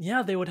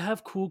yeah, they would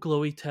have cool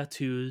glowy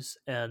tattoos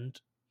and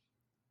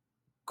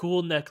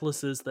cool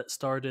necklaces that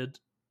started.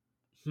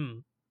 Hmm,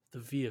 the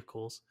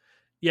vehicles.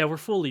 Yeah, we're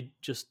fully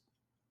just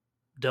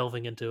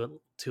delving into it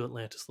to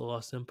Atlantis: The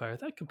Lost Empire.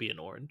 That could be an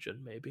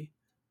origin, maybe,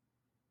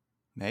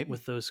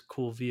 with Maybe. those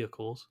cool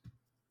vehicles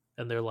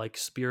and their like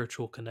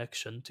spiritual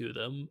connection to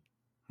them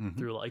Hmm.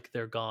 through like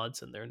their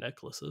gods and their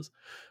necklaces.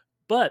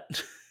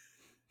 But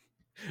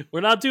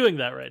we're not doing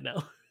that right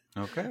now.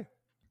 Okay.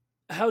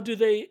 How do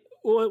they?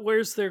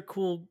 Where's their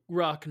cool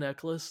rock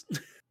necklace?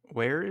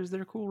 Where is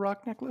their cool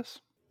rock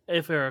necklace?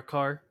 If they're a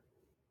car,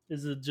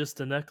 is it just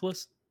a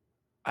necklace?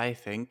 I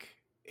think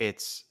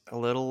it's a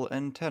little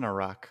antenna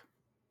rock.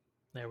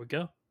 There we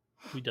go.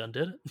 We done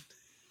did it.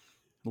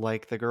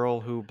 Like the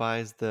girl who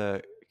buys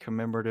the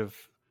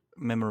commemorative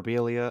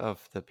memorabilia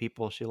of the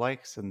people she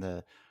likes and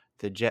the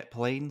jet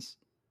planes.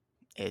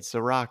 It's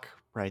a rock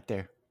right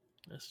there.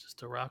 It's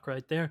just a rock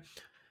right there.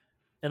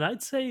 And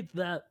I'd say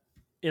that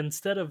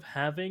instead of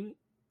having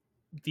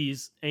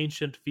these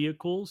ancient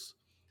vehicles,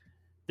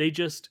 they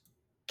just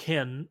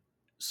can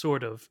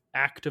sort of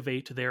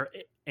activate their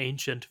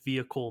ancient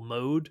vehicle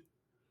mode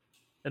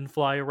and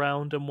fly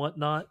around and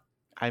whatnot.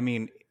 I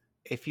mean,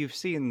 if you've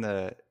seen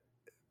the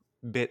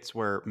bits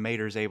where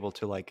Mater's able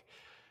to like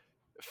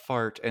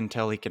fart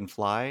until he can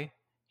fly,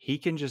 he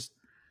can just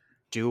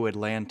do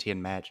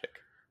Atlantean magic.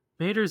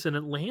 Mater's an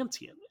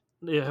Atlantean.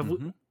 Yeah,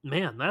 Hmm.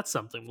 man, that's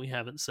something we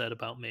haven't said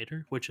about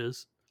Mater, which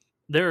is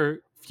there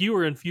are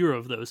fewer and fewer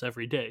of those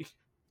every day.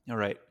 All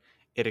right.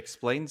 It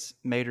explains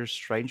Mater's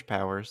strange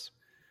powers.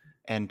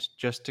 And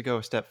just to go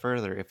a step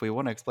further, if we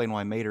want to explain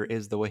why Mater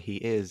is the way he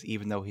is,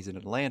 even though he's an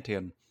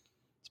Atlantean,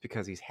 it's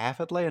because he's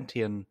half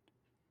Atlantean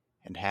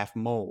and half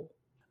mole.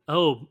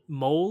 Oh,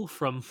 Mole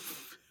from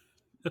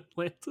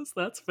Atlantis?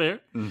 That's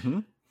fair. Hmm.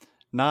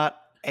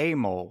 Not a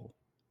mole,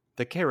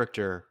 the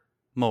character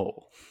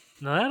mole.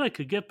 Now that I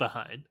could get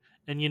behind.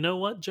 And you know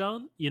what,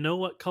 John? You know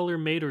what color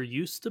Mater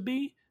used to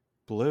be?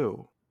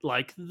 Blue.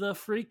 Like the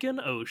freaking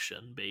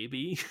ocean,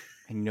 baby.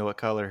 And you know what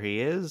color he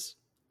is?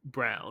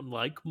 Brown,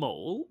 like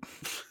Mole.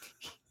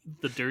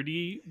 The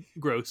dirty,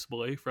 gross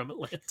boy from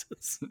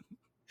Atlantis.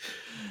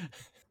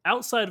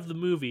 Outside of the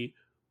movie,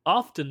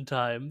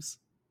 oftentimes,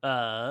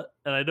 and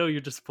I know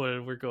you're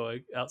disappointed we're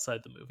going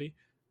outside the movie,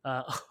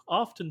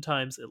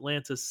 oftentimes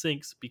Atlantis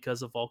sinks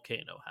because a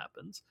volcano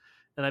happens.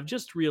 And I've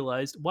just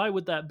realized why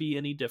would that be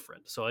any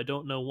different? So I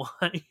don't know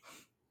why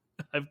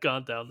I've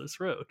gone down this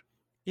road.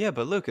 Yeah,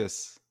 but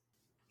Lucas,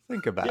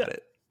 think Yeah. about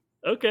it.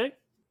 Okay.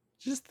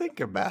 Just think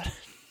about it.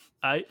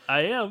 I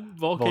am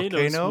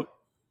volcanoes.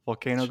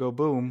 Volcano go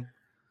boom.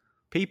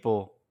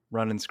 People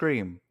run and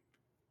scream.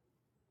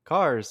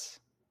 Cars,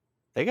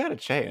 they got a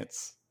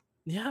chance.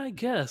 Yeah, I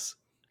guess.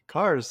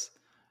 Cars,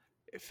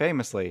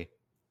 famously,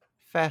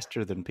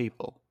 faster than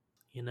people.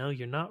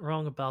 You're not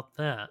wrong about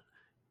that.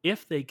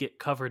 If they get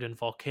covered in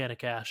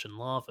volcanic ash and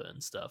lava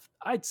and stuff,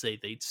 I'd say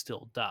they'd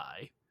still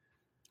die.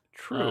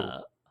 True,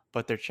 Uh,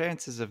 but their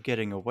chances of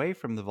getting away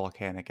from the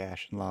volcanic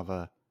ash and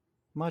lava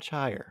much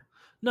higher.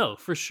 no,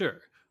 for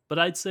sure. But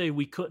I'd say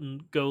we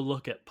couldn't go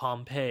look at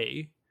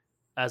Pompeii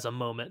as a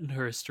moment in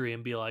her history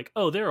and be like,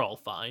 "Oh, they're all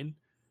fine,"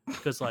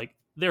 because like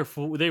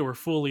they were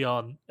fully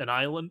on an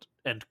island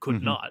and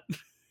could Hmm. not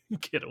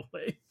get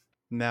away.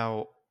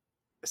 Now,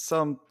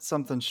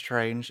 something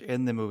strange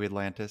in the movie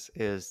Atlantis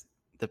is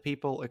the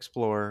people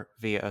explore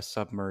via a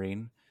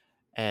submarine,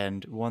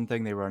 and one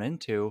thing they run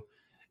into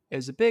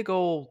is a big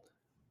old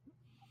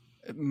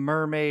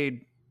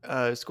mermaid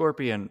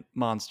scorpion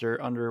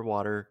monster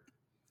underwater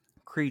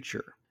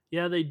creature.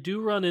 Yeah, they do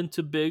run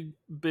into big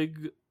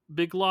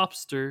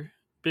lobster,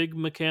 big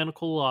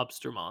mechanical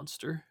lobster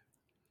monster.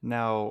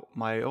 Now,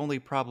 my only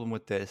problem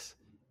with this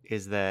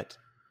is that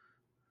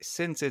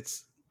since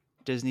it's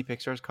Disney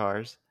Pixar's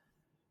Cars,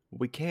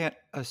 we can't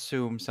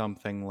assume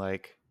something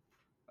like,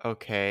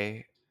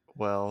 okay,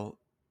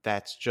 well,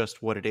 that's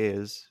just what it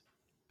is,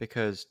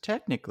 because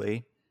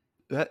technically,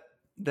 that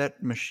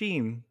that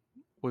machine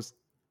was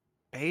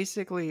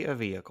basically a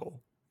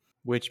vehicle,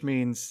 which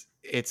means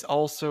it's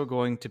also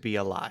going to be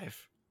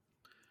alive.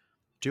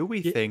 Do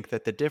we Yeah, think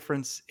that the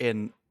difference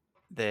in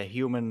the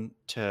human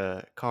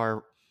to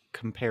car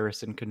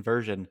comparison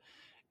conversion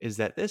is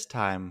that this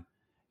time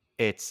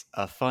it's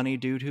a funny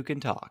dude who can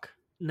talk?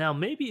 now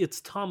maybe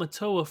it's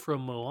Tamatoa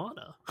from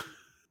Moana,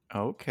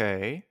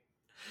 Okay.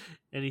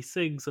 and he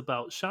sings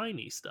about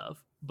shiny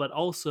stuff, but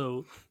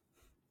also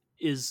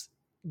is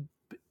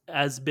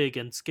as big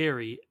and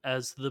scary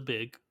as the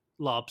big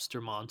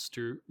lobster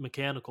monster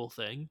mechanical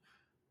thing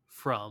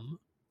from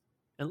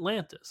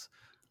Atlantis.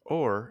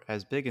 Or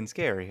as big and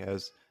scary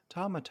as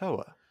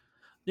Tamatoa.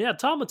 Yeah,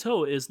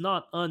 Tamatoa is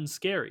not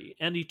unscary,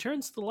 and he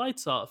turns the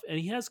lights off, and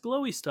he has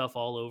glowy stuff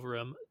all over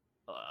him,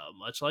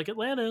 much like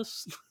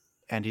Atlantis.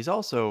 And he's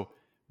also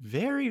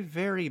very,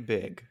 very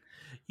big.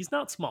 He's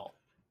not small.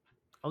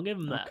 I'll give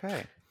him that.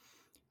 Okay.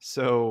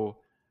 So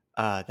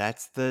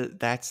that's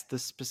the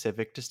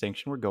specific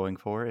distinction we're going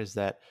for, is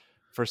that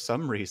for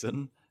some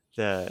reason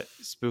the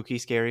spooky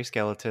scary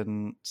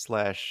skeleton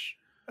slash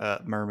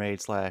mermaid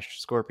slash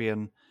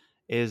scorpion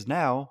is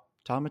now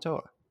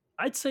Tamatoa.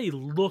 I'd say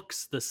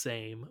looks the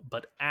same,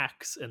 but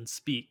acts and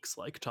speaks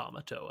like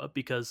Tamatoa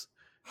because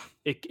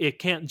it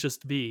can't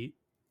just be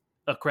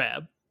a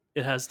crab.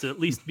 It has to at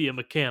least be a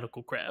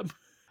mechanical crab.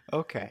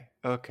 Okay.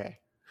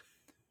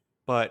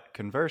 But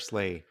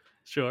conversely,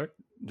 Sure.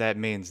 that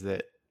means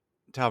that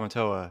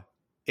Tamatoa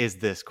is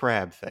this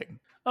crab thing.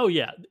 Oh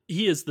yeah,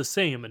 he is the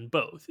same in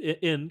both.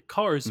 In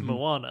Cars Mhm.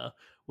 Moana,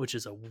 which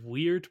is a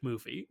weird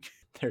movie.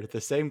 They're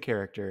the same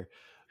character,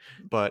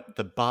 but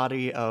the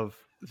body of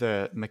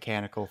the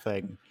mechanical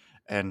thing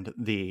and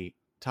the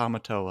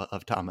Tamatoa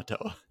of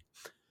Tamatoa.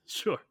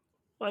 Sure,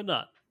 why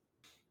not?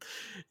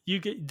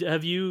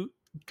 Have you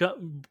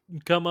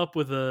come up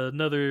with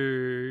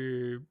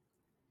another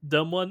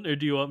dumb one, or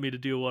do you want me to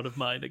do one of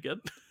mine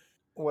again?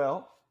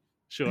 Well,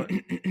 Sure.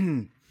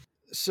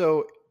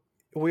 so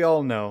we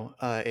all know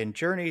in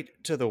Journey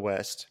to the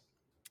West,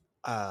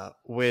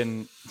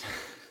 when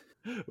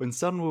when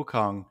Sun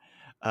Wukong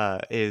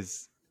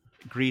is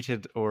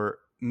greeted or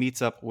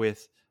meets up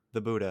with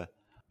the Buddha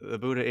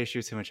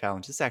issues him a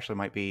challenge. This actually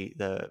might be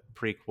the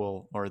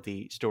prequel or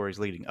the stories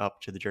leading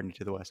up to the Journey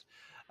to the West.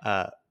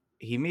 Uh,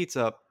 he meets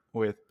up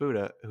with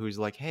Buddha, who's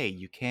like, "Hey,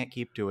 you can't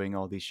keep doing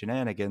all these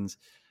shenanigans.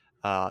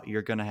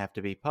 You're gonna have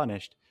to be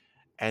punished."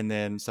 And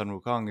then Sun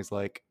Wukong is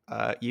like,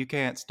 "You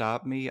can't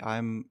stop me.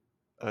 I'm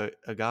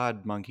a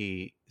god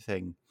monkey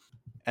thing."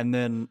 And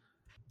then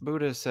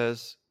Buddha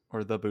says,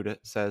 or the Buddha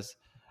says,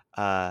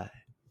 uh,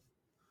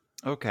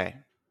 "Okay,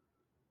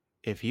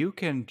 if you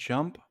can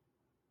jump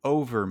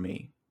over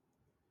me,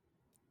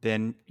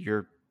 then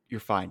you're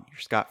fine. You're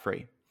scot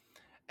free."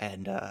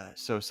 And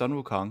so Sun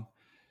Wukong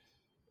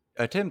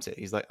attempts it.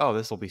 He's like, "Oh,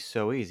 this will be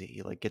so easy."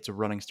 He like gets a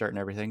running start and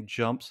everything,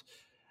 jumps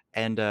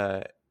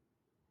and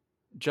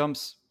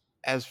jumps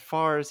as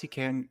far as he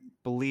can.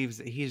 Believes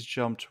that he's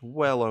jumped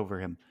well over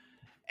him,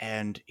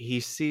 and he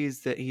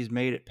sees that he's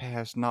made it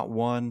past not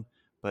one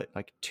but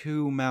like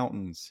two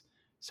mountains.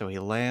 So he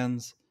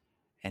lands.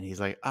 And he's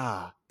like,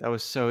 that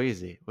was so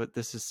easy. But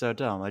this is so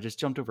dumb. I just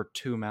jumped over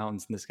two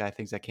mountains, and this guy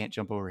thinks I can't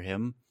jump over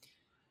him.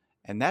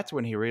 And that's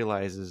when he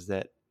realizes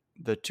that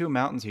the two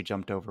mountains he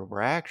jumped over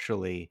were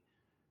actually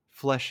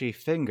fleshy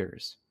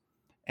fingers.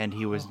 And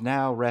he was Oh.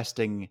 now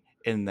resting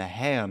in the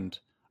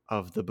hand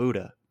of the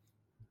Buddha.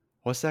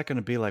 What's that going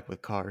to be like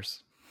with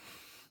cars?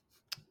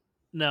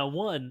 Now,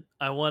 one,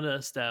 I want to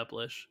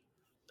establish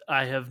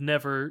I have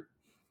never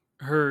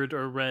heard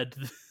or read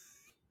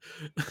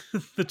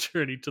The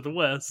Journey to the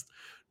West,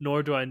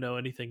 nor do I know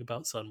anything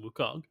about Sun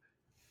Wukong.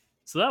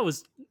 So that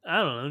was,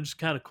 I don't know, just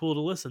kind of cool to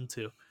listen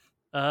to.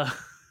 Uh,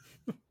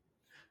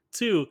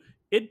 two,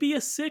 it'd be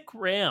a sick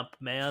ramp,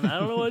 man. I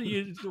don't know what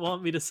you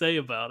want me to say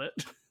about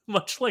it.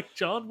 Much like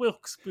John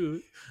Wilkes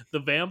Booth, the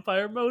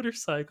vampire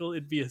motorcycle,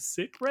 it'd be a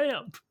sick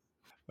ramp.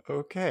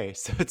 Okay,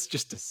 so it's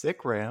just a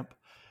sick ramp.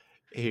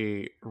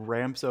 He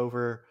ramps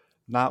over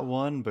not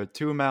one, but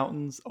two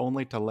mountains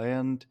only to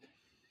land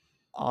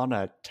on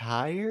a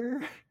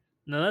tire?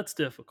 Now that's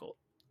difficult.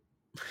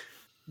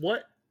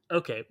 What?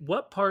 Okay,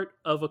 what part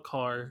of a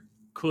car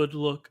could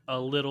look a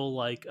little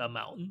like a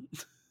mountain?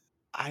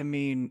 I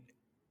mean,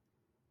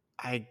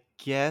 I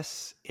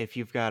guess if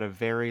you've got a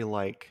very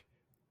like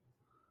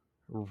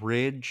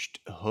ridged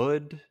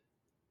hood,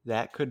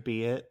 that could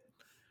be it.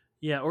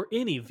 Yeah, or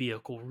any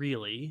vehicle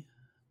really.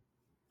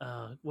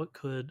 What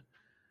could?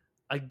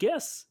 I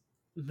guess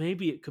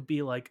maybe it could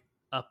be like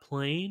a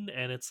plane,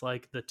 and it's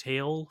like the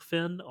tail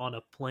fin on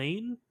a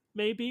plane,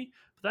 maybe.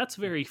 But that's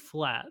very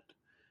flat,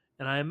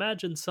 and I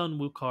imagine Sun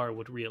Wukar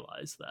would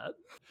realize that.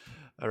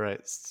 All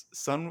right,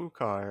 Sun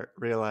Wukar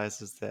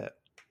realizes that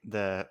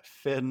the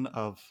fin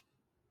of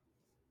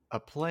a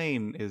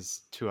plane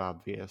is too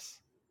obvious.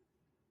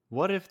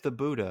 What if the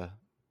Buddha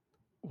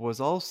was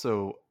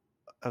also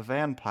a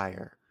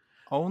vampire,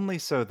 only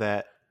so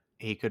that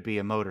he could be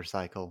a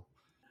motorcycle?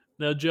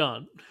 Now,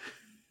 John,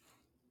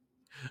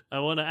 I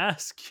want to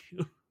ask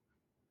you: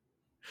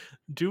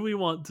 do we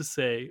want to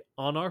say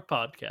on our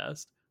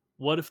podcast,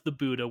 "What if the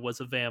Buddha was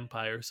a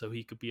vampire so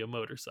he could be a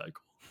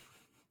motorcycle"?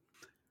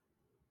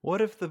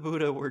 What if the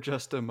Buddha were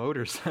just a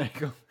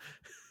motorcycle?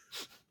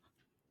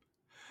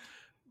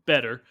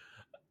 Better,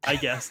 I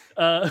guess.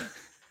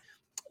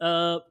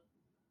 Uh,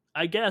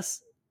 I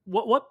guess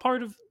what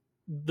part of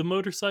the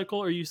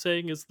motorcycle are you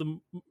saying is the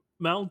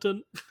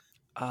mountain?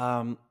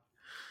 Um,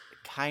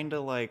 kind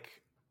of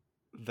like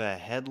the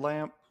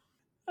headlamp.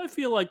 I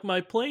feel like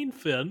my plane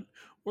fin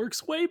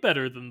works way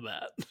better than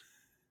that.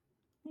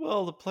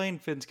 Well, the plane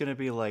fin's gonna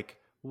be like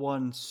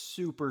one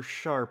super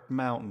sharp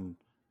mountain.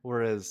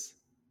 whereas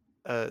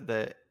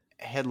the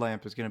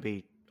headlamp is going to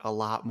be a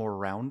lot more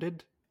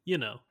rounded. You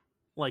know,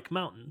 like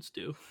mountains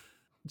do.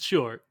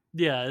 Sure.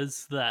 Yeah,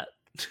 it's that.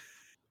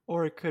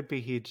 Or it could be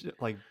he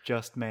like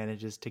just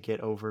manages to get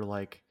over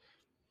like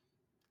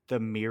the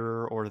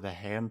mirror or the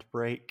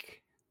handbrake.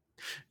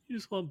 You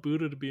just want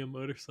Buddha to be a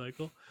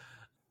motorcycle.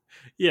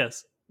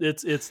 Yes,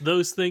 it's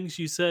those things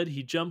you said.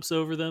 He jumps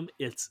over them.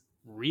 It's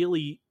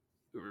really,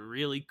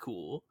 really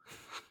cool.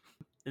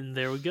 And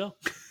there we go.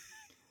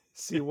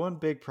 See, one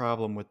big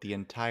problem with the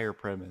entire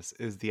premise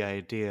is the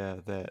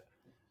idea that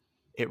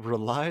it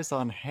relies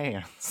on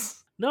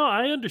hands. No,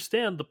 I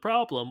understand the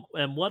problem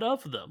and what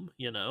of them,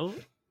 you know.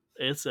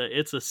 It's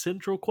a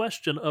central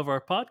question of our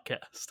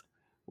podcast.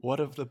 What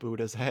of the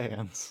Buddha's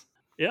hands?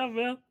 Yeah,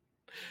 man.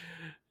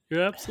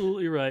 You're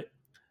absolutely right.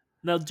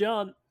 Now,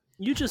 John,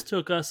 you just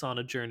took us on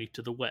a journey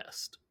to the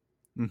west.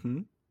 Mm-hmm.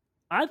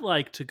 I'd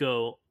like to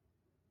go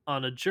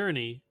on a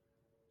journey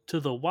to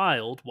the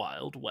wild,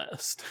 wild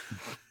west.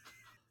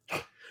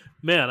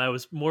 Man, I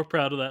was more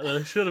proud of that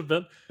than I should have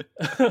been.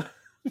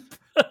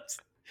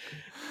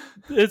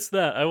 It's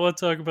that. I want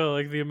to talk about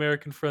like the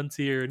American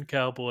frontier and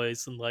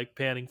cowboys and like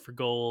panning for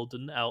gold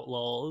and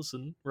outlaws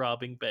and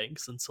robbing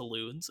banks and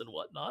saloons and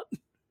whatnot.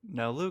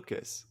 Now,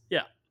 Lucas,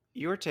 Yeah.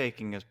 you're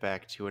taking us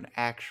back to an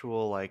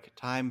actual like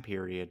time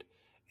period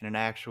in an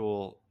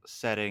actual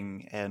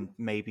setting and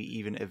maybe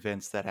even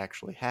events that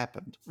actually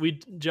happened. We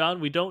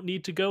don't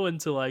need to go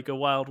into like a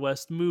Wild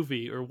West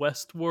movie or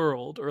West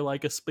World or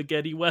like a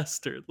spaghetti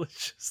western.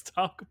 Let's just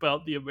talk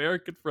about the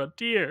American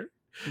frontier.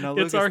 Now, It's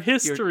Lucas, our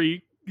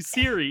history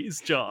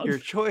series, John. your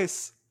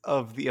choice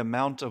of the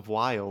amount of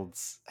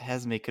wilds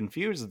has me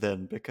confused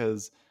then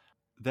because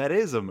that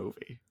is a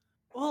movie.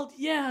 Well,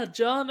 yeah,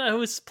 John, I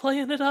was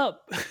playing it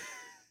up.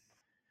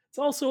 It's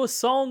also a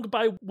song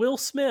by Will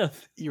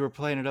Smith. You were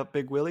playing it up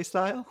Big Willie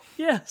style?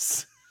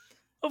 Yes.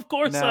 Of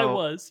course I Now,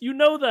 was. You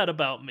know that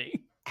about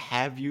me.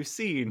 have you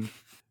seen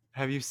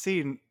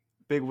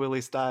Big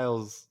Willie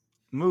Styles'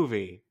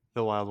 movie,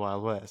 The Wild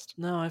Wild West?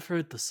 No, I've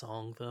heard the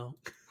song though.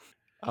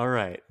 All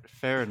right,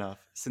 fair enough.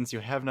 Since you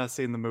have not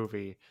seen the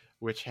movie,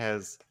 which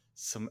has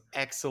some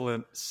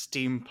excellent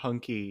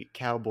steampunky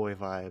cowboy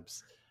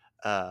vibes,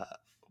 uh,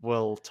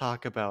 we'll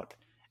talk about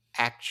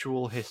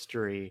actual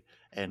history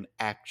and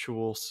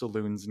actual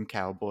saloons and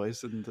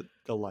cowboys and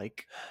the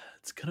like.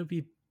 It's gonna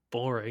be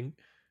boring,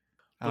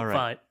 All but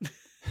right. fine.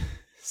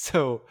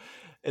 So,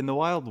 in the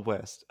Wild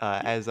West,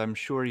 as I'm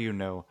sure you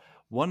know,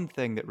 one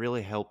thing that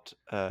really helped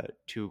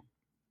to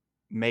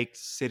make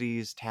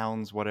cities,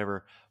 towns,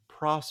 whatever,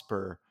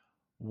 prosper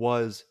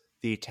was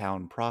the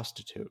town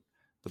prostitute.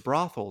 The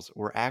brothels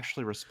were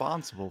actually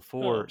responsible Oh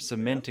for man,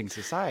 cementing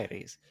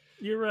societies.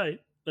 you're right.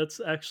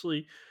 That's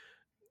actually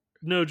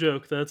no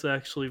joke. That's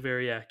actually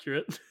very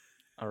accurate.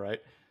 All right.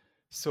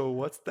 So,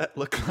 what's that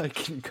look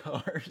like in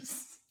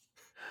Cars?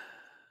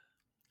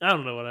 I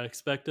don't know what I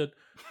expected.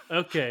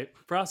 Okay,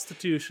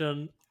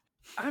 prostitution.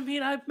 I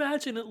mean, I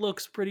imagine it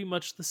looks pretty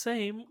much the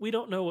same. We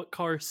don't know what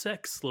car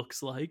sex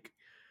looks like.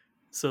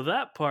 So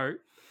that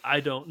part, I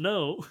don't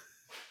know.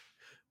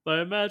 But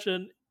I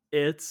imagine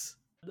it's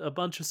a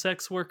bunch of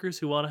sex workers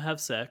who want to have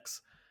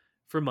sex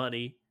for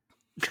money,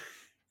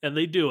 and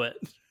they do it.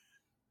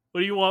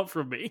 What do you want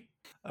from me?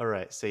 All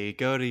right. So you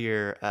go to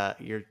your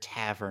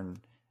tavern,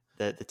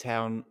 the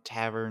town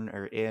tavern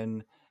or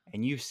inn,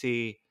 and you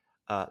see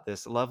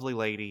this lovely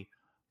lady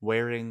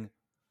wearing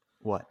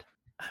what?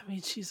 I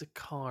mean, she's a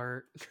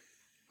cart.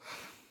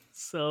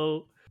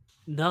 So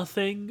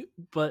nothing,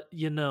 but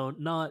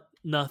not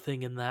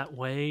nothing in that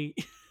way.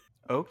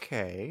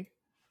 Okay.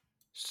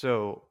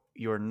 So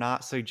you're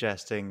not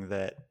suggesting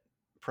that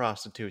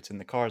prostitutes in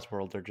the Cars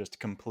world are just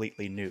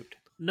completely nude.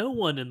 No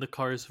one in the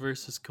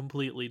Carsverse is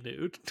completely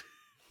nude.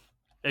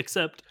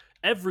 Except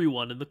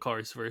everyone in the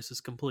Carsverse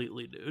is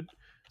completely nude.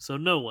 So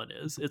no one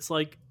is. It's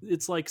like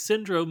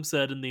Syndrome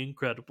said in The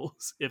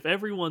Incredibles. If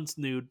everyone's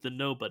nude, then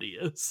nobody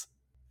is.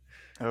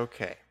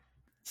 Okay.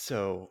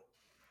 So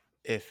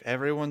if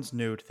everyone's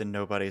nude, then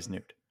nobody's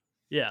nude.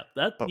 Yeah,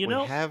 that But we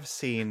have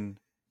seen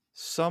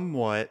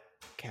somewhat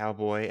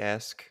cowboy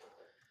esque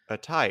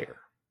attire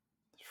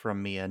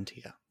from Mia and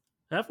Tia.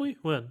 have we?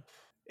 When?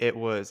 It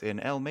was in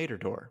El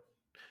Matador.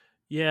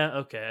 Yeah,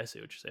 okay, I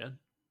see what you're saying.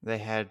 They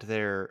had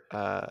their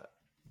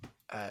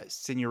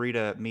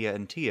Senorita Mia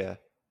and Tia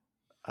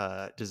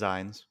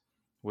designs,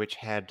 which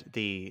had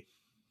the,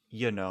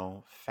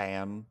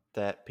 fan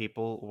that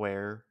people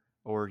wear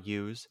or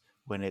use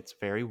when it's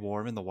very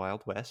warm in the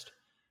Wild West.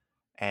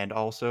 And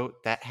also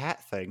that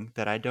hat thing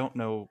that I don't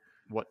know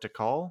what to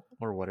call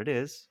or what it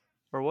is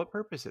or what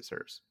purpose it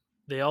serves.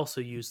 They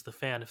also use the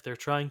fan if they're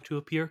trying to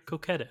appear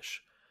coquettish.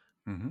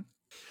 Mm-hmm.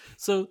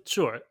 So,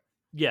 sure,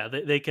 yeah,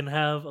 they can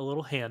have a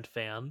little hand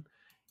fan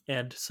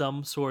and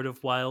some sort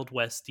of Wild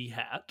Westy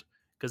hat,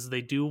 because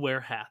they do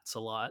wear hats a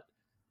lot.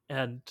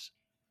 And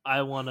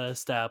I want to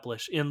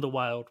establish in the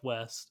Wild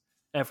West,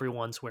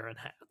 everyone's wearing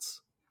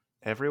hats.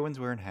 Everyone's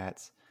wearing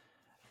hats,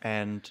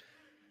 and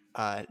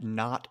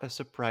not a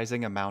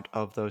surprising amount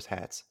of those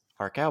hats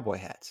are cowboy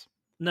hats.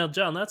 Now,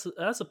 John, that's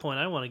a point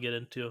I want to get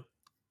into.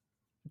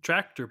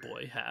 tractor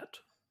boy hat.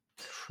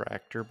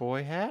 Tractor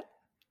boy hat?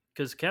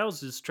 Because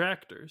cows is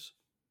tractors.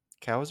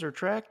 Cows are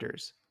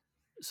tractors.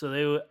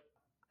 So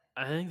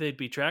I think they'd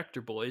be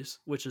tractor boys,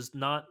 which is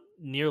not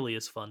nearly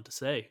as fun to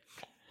say.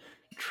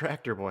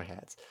 Tractor boy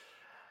hats.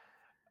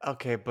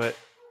 Okay, but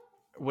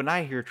when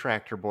I hear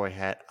tractor boy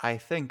hat, I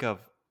think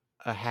of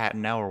a hat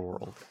in our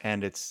world,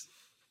 and it's,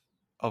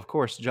 of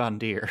course, John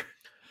Deere.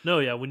 No,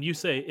 yeah, when you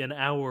say in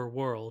our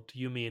world,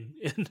 you mean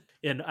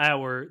in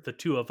our the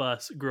two of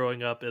us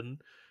growing up in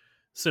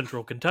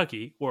central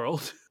Kentucky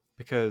world.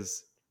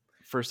 Because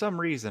for some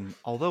reason,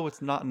 although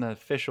it's not an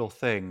official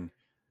thing,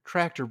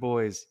 tractor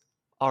boys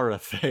are a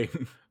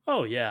thing.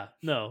 Oh yeah,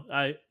 no,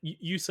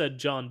 you said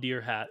John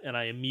Deere hat, and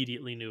I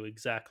immediately knew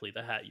exactly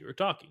the hat you were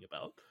talking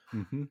about.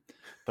 hmm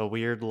The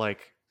weird,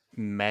 like,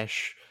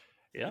 mesh.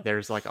 Yeah,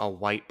 There's like a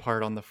white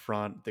part on the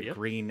front, the yep.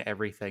 green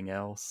everything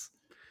else.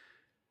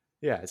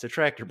 Yeah, it's a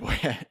tractor boy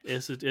hat.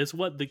 It's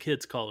what the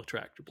kids call a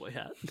tractor boy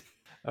hat.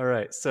 All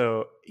right,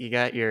 so you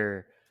got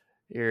your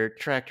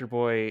tractor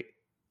boy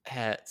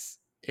hats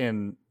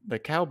in the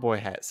cowboy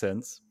hat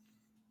sense,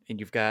 and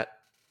you've got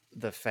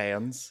the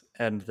fans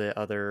and the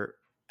other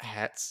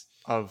hats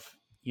of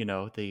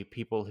the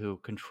people who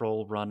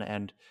control, run,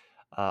 and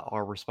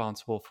are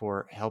responsible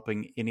for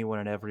helping anyone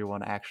and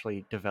everyone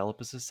actually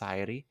develop a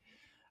society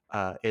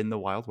in the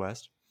Wild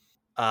West.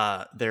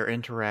 Their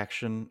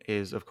interaction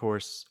is, of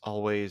course,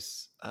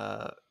 always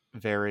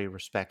very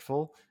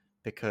respectful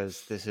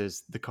because this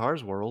is the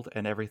Cars world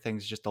and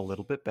everything's just a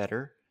little bit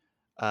better.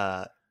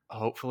 Uh,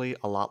 Hopefully,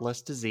 a lot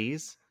less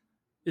disease.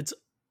 It's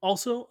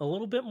also a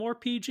little bit more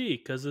PG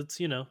because it's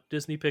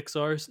Disney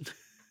Pixar's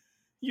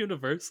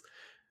universe.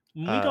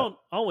 We Uh, don't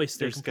always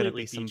stay there's going to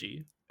completely be some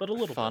PG, but a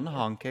little bit fun more.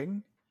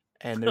 honking,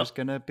 and there's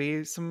going to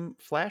be some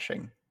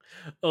flashing.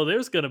 Oh,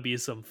 there's gonna be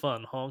some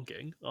fun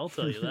honking. I'll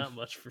tell you that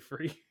much for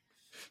free.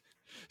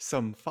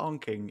 Some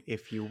fonking,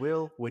 if you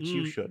will, which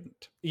you Mm,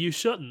 shouldn't. you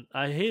shouldn't.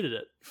 I hated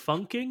it.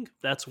 Funking?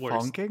 That's worse.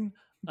 Fonking?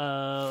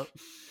 Uh,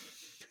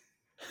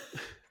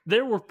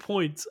 there were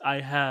points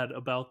I had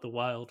about the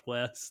Wild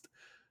West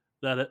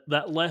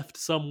that left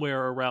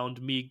somewhere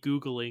around me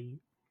googling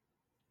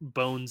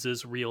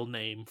Bones' real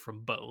name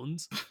from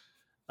Bones.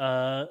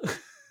 Uh,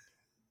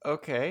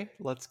 Okay,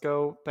 let's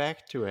go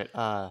back to it.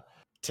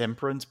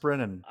 Temperance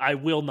Brennan. I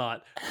will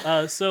not.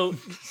 So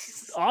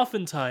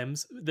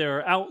oftentimes there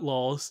are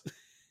outlaws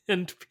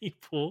and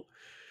people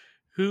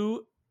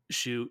who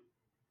shoot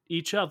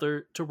each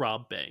other to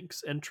rob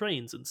banks and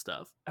trains and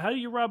stuff. How do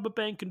you rob a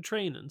bank and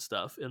train and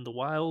stuff in the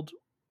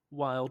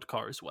wild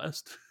Cars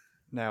West?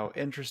 Now,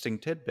 interesting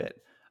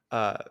tidbit.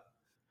 Uh,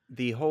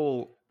 the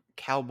whole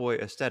cowboy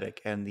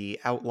aesthetic and the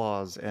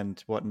outlaws and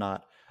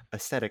whatnot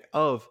aesthetic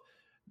of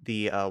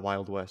the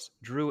Wild West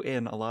drew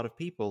in a lot of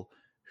people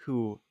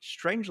who,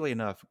 strangely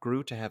enough,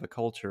 grew to have a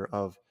culture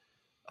of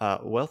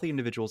wealthy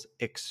individuals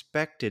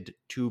expected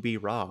to be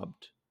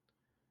robbed.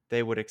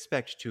 They would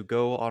expect to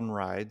go on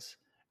rides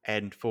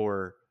and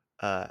for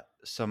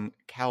some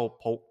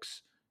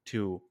cowpokes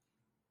to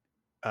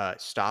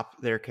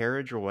stop their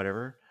carriage or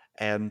whatever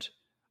and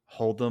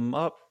hold them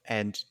up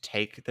and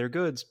take their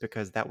goods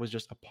because that was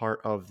just a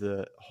part of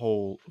the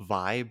whole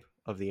vibe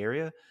of the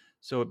area.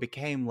 So it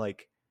became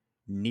like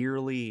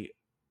nearly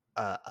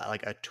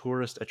like a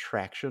tourist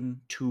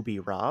attraction to be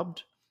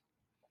robbed.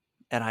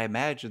 And I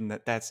imagine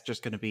that that's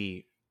just going to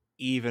be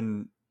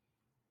even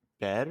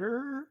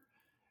better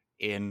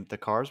in the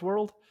Cars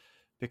world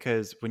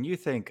because when you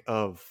think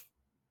of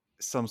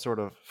some sort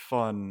of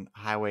fun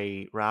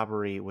highway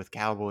robbery with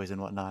cowboys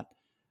and whatnot,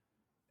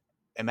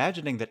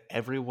 imagining that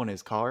everyone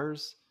is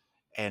cars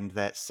and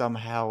that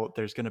somehow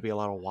there's going to be a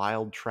lot of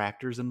wild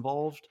tractors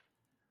involved,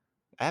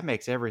 that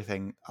makes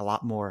everything a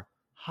lot more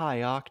high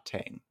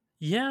octane.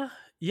 Yeah,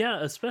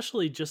 yeah,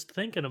 especially just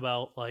thinking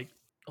about like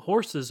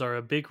horses are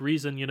a big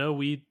reason,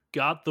 we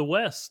got the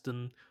West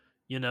and,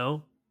 you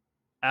know,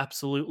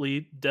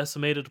 absolutely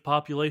decimated a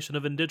population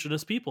of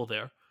indigenous people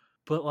there.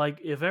 But like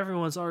if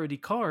everyone's already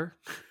car,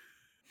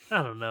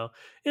 I don't know.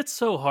 It's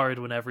so hard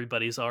when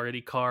everybody's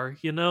already car.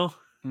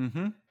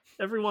 Mm-hmm.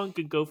 Everyone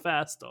could go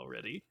fast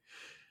already.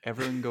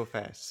 Everyone go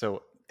fast.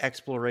 So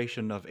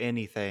exploration of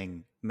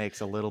anything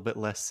makes a little bit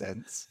less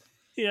sense.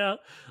 Yeah,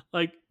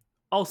 like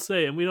I'll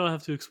say, and we don't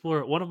have to explore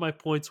it. One of my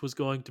points was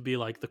going to be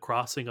like the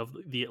crossing of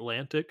the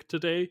Atlantic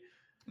today.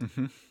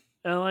 Mm-hmm.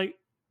 And like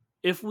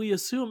if we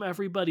assume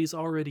everybody's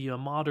already a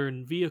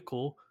modern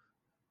vehicle,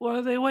 what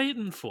are they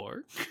waiting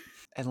for?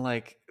 And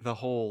like the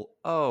whole,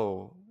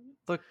 oh,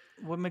 look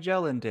what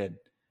Magellan did.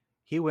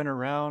 He went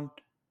around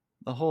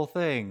the whole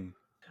thing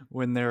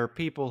when there are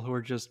people who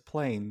are just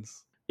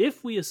planes.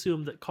 If we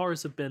assume that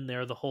cars have been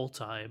there the whole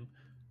time,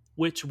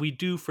 which we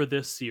do for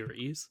this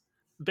series,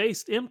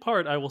 based in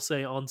part, I will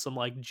say, on some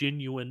like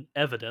genuine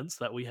evidence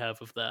that we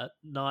have of that,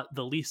 not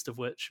the least of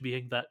which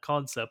being that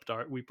concept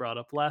art we brought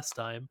up last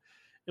time,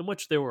 in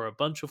which there were a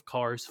bunch of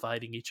cars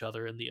fighting each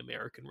other in the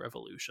American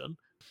Revolution,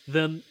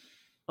 then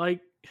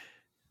like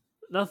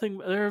nothing,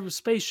 there are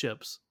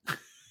spaceships,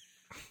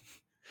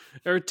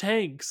 there are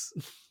tanks,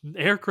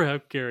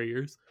 aircraft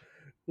carriers.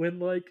 When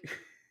like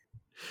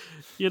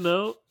You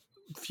know,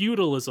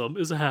 feudalism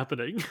is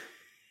happening.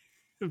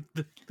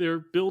 They're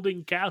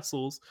building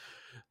castles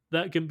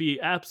that can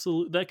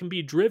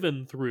be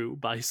driven through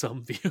by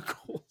some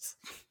vehicles.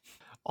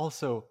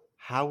 Also,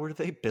 how are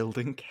they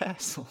building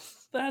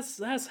castles?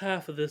 That's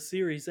half of this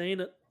series,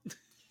 ain't it?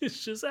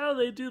 It's just how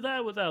they do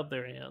that without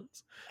their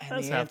hands. And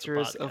That's the half the answer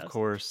is, of podcast.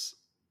 course,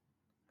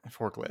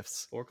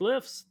 forklifts.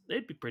 Forklifts,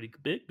 they'd be pretty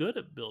big good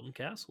at building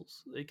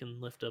castles. They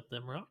can lift up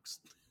them rocks.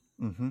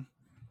 Mm-hmm.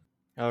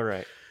 All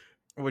right.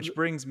 Which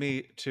brings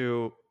me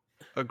to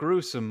a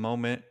gruesome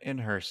moment in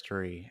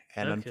Hearse-tory.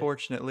 And Okay.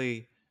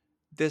 unfortunately,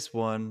 this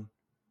one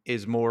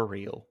is more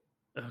real.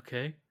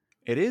 Okay.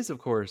 It is, of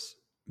course,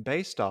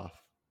 based off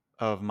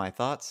of my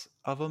thoughts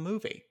of a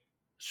movie.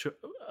 Sure.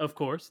 Of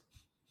course.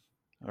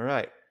 All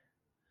right.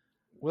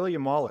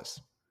 William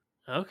Wallace.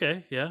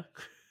 Okay. Yeah.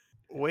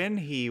 When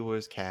he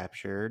was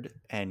captured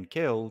and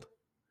killed,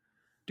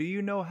 do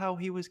you know how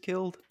he was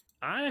killed?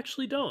 I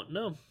actually don't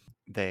know.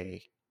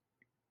 They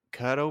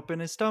cut open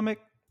his stomach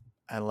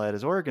and let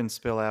his organs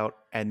spill out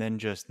and then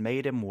just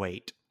made him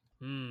wait.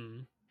 Hmm.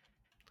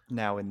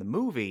 Now, in the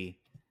movie,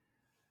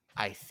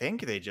 I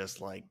think they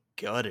just like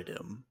gutted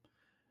him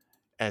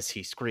as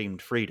he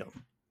screamed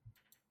freedom.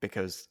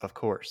 Because, of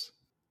course,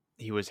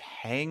 he was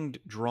hanged,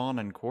 drawn,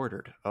 and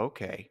quartered.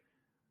 Okay.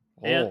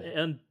 Oh.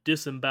 And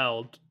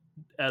disemboweled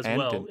as And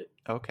well. didn't.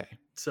 Okay.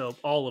 So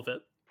all of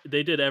it.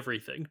 They did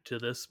everything to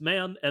this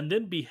man and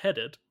then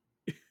beheaded.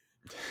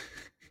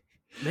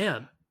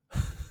 Man,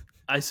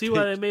 I see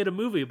why they made a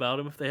movie about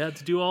him if they had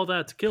to do all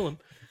that to kill him.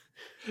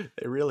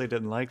 They really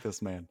didn't like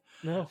this man.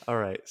 No. All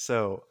right.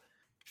 So,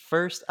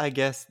 first, I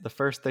guess the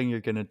first thing you're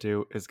going to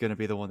do is going to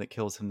be the one that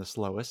kills him the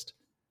slowest.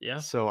 Yeah.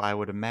 So, I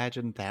would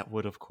imagine that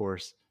would, of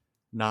course,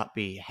 not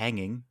be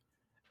hanging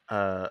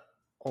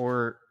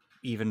or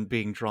even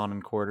being drawn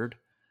and quartered.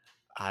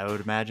 I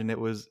would imagine it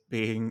was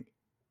being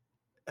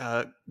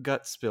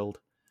gut spilled.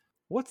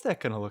 What's that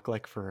going to look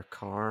like for a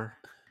car?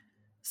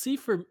 See,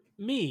 for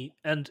me,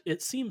 and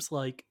it seems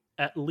like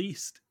at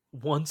least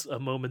once a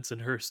Moments in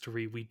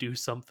History we do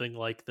something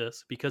like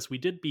this, because we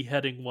did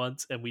beheading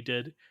once and we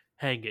did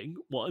hanging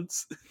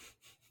once.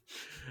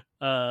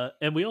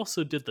 And we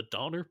also did the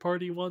Donner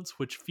Party once,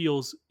 which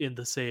feels in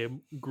the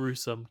same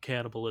gruesome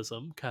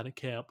cannibalism kind of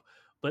camp.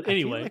 But I feel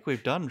anyway, like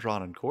we've done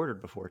drawn and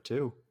quartered before,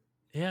 too.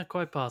 yeah,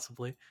 quite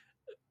possibly.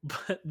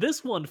 But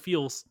this one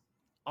feels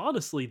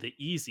honestly the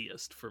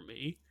easiest for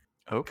me.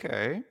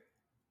 Okay.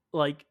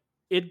 Like,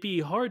 it'd be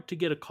hard to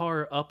get a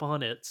car up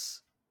on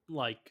its,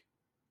 like,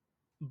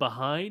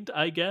 behind,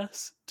 I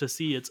guess, to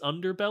see its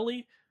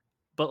underbelly.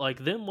 But,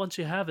 like, then once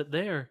you have it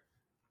there,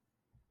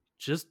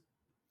 just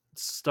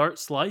start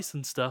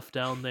slicing stuff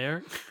down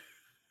there,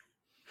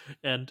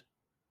 and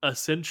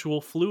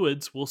essential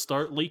fluids will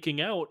start leaking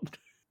out.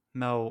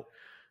 No,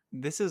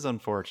 this is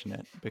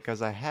unfortunate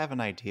because I have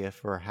an idea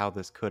for how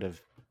this could have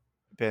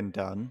been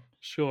done.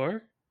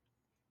 Sure.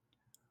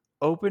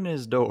 Open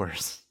his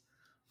doors.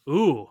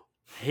 Ooh,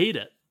 hate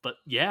it, but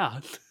yeah.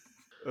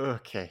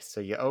 Okay,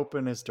 so you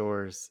open his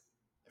doors,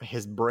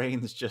 his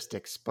brain's just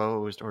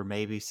exposed, or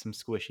maybe some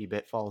squishy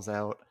bit falls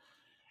out,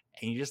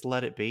 and you just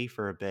let it be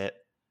for a bit.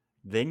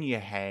 Then you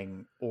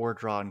hang or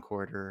draw and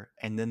quarter,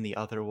 and then the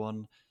other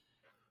one,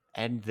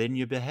 and then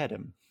you behead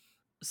him.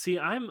 See,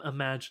 I'm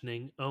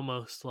imagining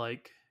almost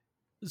like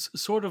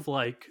sort of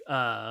like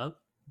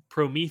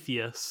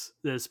Prometheus,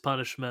 this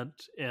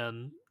punishment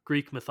in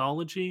Greek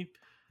mythology.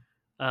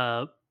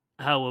 Uh,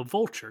 how a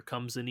vulture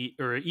comes and eat,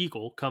 or an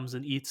eagle comes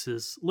and eats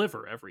his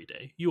liver every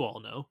day. You all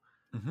know.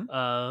 Mm-hmm.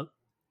 Uh,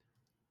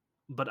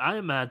 but I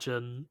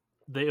imagine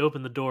they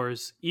open the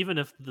doors, even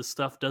if the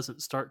stuff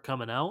doesn't start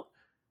coming out.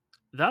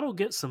 That'll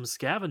get some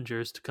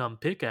scavengers to come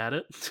pick at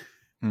it,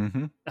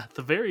 Mm-hmm. at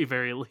the very,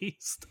 very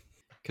least.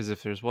 Because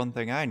if there's one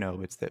thing I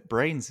know, it's that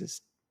brains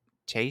is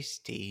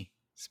tasty.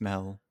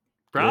 Smell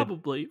good.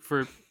 Probably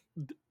for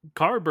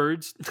car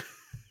birds.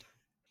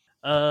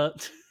 uh,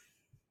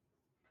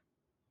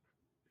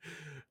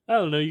 I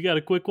don't know. You got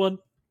a quick one?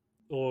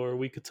 Or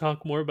we could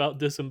talk more about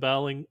the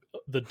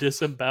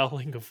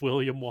disemboweling of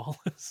William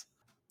Wallace.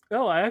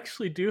 Oh, I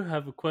actually do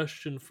have a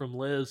question from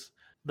Liz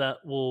that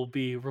will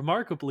be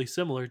remarkably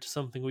similar to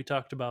something we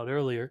talked about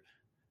earlier.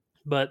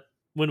 But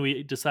when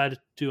we decided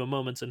to do a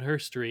Moments in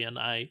History and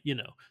I,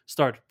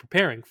 started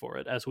preparing for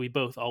it, as we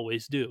both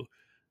always do,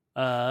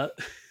 uh,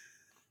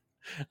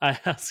 I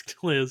asked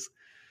Liz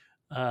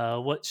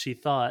what she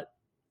thought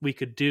we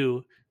could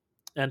do.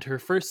 And her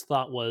first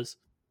thought was,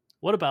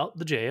 what about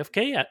the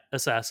JFK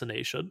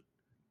assassination?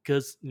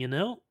 Because,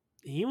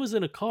 he was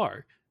in a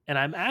car. And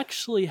I'm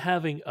actually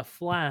having a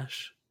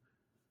flash.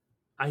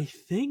 I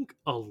think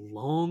a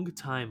long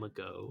time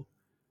ago,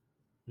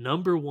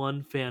 number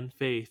one fan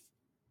Faith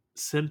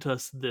sent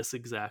us this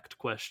exact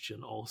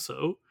question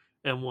also.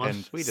 And And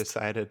wants we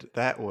decided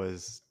that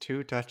was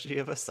too touchy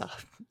of a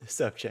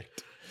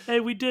subject. hey,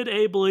 we did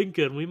Abe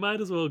Lincoln. We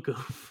might as well go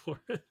for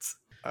it.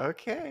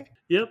 Okay.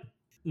 Yep.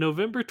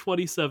 November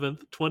 27th,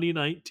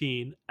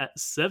 2019 at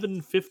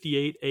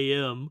 7:58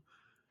 a.m.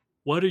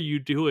 What are you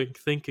doing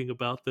thinking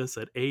about this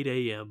at 8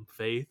 a.m.,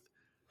 Faith?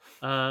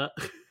 Uh,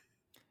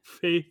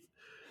 Faith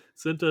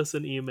sent us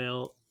an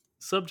email,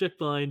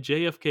 subject line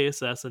JFK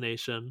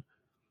assassination,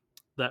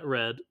 that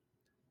read,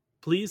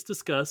 please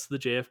discuss the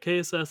JFK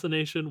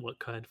assassination. What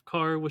kind of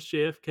car was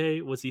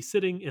JFK? Was he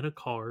sitting in a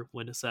car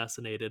when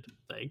assassinated?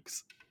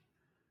 Thanks.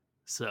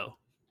 So,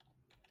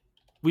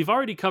 we've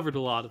already covered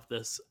a lot of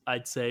this,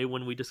 I'd say,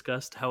 when we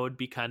discussed how it'd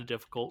be kind of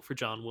difficult for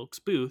John Wilkes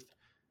Booth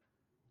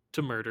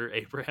to murder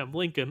Abraham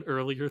Lincoln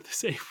earlier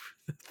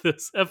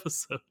this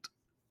episode.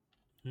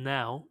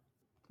 Now,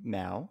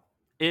 Now,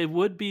 it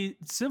would be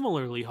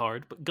similarly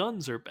hard, but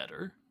guns are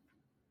better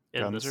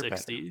in the guns are better.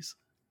 60s.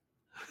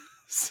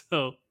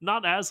 So,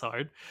 not as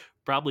hard.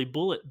 Probably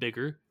bullet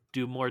bigger,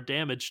 do more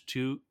damage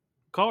to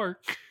car.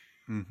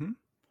 Mm-hmm.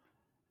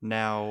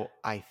 Now,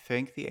 I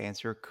think the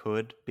answer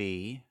could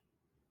be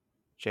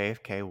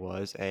JFK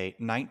was a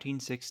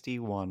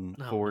 1961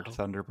 Oh Ford no.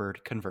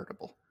 Thunderbird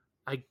convertible.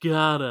 I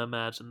gotta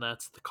imagine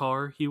that's the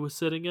car he was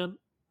sitting in.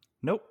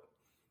 Nope.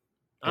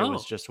 It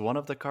was Oh. just one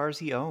of the cars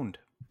he owned.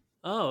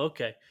 Oh,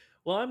 okay.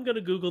 Well, I'm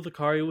gonna Google the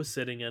car he was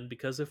sitting in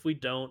because if we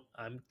don't,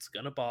 it's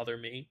gonna bother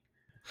me.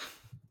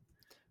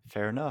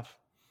 Fair enough.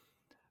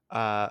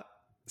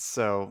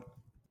 So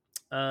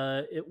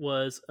It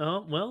was.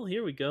 Oh, well,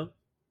 here we go.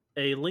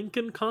 A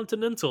Lincoln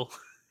Continental.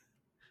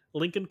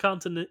 Lincoln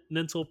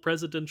Continental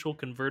presidential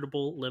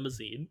convertible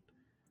limousine.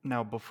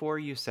 now, before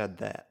you said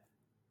that,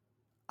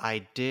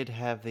 I did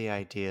have the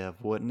idea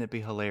of wouldn't it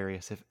be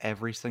hilarious if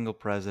every single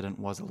president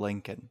was a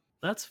Lincoln?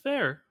 That's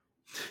fair.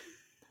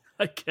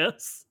 I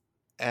guess.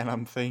 And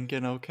I'm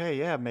thinking, okay,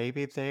 yeah,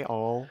 maybe they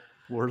all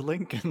were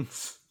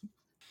Lincolns.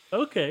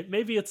 Okay,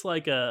 maybe it's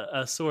like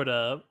a sort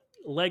of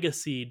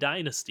legacy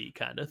dynasty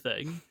kind of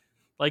thing.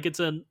 Like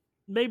it's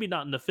maybe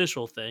not an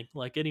official thing,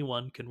 like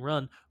anyone can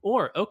run.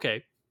 Or,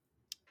 okay,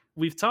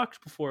 we've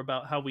talked before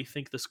about how we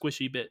think the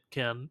squishy bit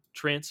can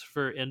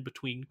transfer in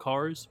between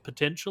cars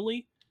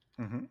potentially.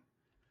 Mm-hmm.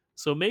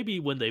 So maybe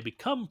when they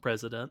become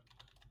president,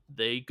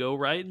 they go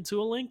right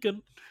into a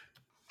Lincoln.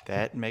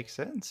 That makes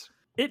sense.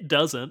 It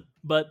doesn't,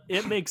 but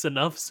it makes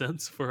enough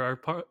sense for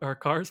our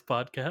Cars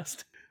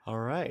podcast. All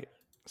right.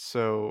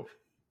 So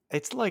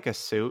it's like a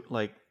suit.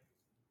 Like,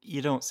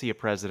 you don't see a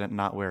president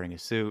not wearing a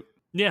suit.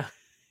 Yeah,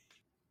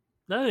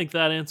 I think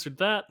that answered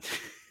that.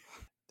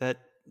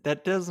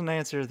 That doesn't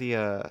answer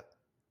the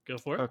Go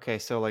for it. okay,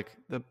 so like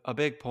a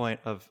big point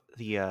of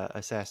the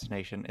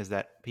assassination is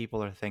that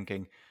people are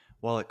thinking,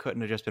 well, it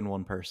couldn't have just been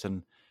one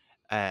person,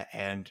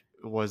 and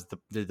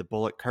did the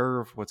bullet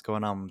curve? What's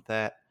going on with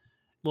that?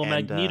 Well,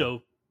 And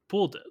Magneto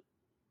pulled it,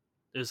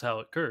 is how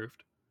it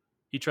curved.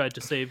 He tried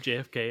to save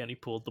JFK and he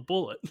pulled the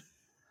bullet.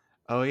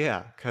 oh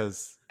yeah,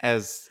 because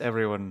as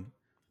everyone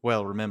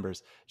well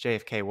remembers,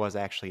 JFK was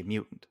actually a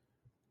mutant.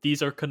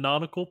 These are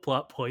canonical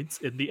plot points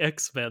in the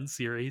X-Men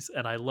series,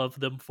 and I love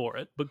them for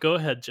it. But go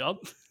ahead, John.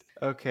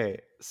 Okay,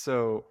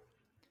 so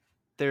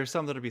there's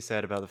something to be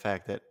said about the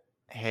fact that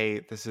hey,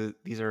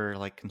 these are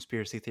like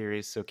conspiracy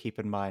theories, so keep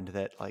in mind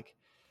that like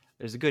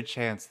there's a good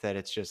chance that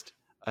it's just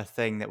a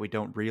thing that we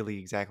don't really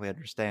exactly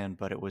understand,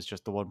 but it was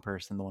just the one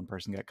person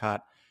got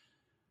caught.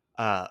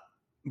 Uh,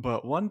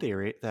 but one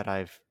theory that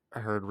I've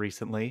heard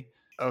recently,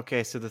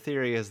 okay, so the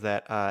theory is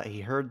that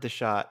he heard the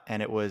shot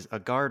and it was a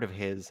guard of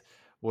his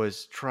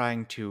was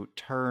trying to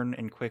turn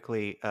and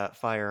quickly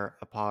fire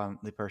upon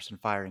the person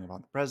firing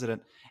upon the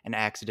president and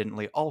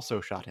accidentally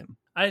also shot him.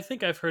 I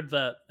think I've heard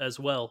that as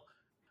well.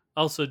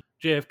 Also,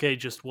 JFK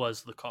just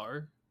was the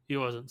car. He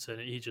wasn't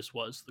sitting, he just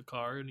was the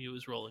car and he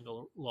was rolling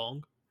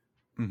along.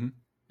 Mm-hmm.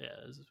 Yeah,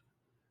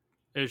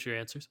 there's your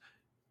answers.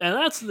 And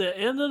that's the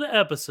end of the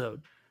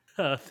episode.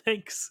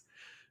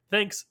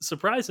 Thanks,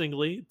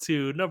 surprisingly,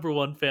 to number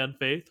one fan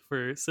Faith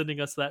for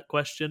sending us that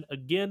question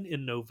again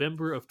in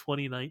November of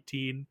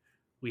 2019.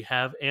 We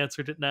have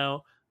answered it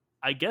now.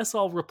 I guess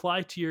I'll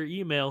reply to your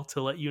email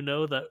to let you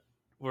know that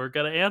we're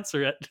gonna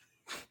answer it.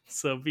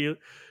 So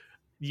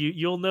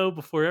you'll know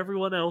before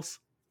everyone else.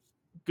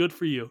 Good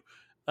for you.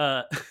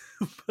 Uh,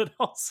 but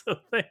also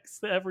thanks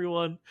to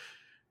everyone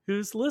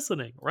who's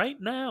listening right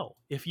now.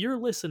 If you're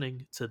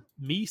listening to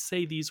me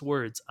say these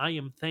words, I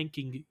am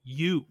thanking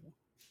you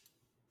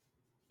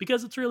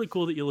because it's really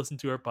cool that you listen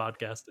to our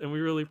podcast and we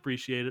really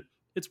appreciate it.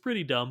 It's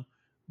pretty dumb,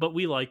 but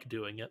we like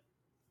doing it.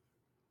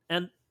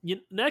 And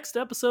next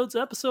episode's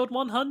episode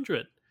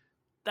 100.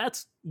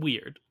 That's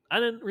weird. I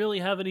didn't really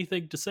have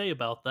anything to say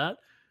about that.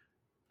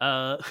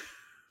 Uh,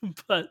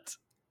 but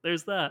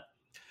there's that.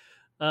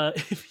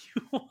 If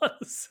you want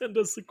to send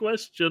us a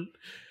question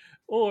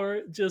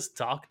or just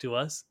talk to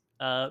us,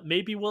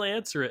 maybe we'll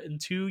answer it in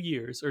 2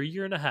 years or a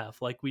year and a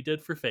half, like we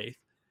did for Faith.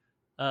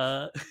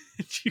 Uh,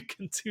 you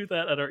can do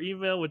that at our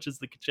email, which is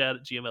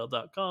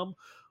thekachat@gmail.com,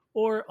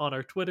 or on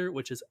our Twitter,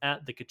 which is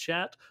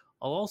 @thekachat.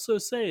 I'll also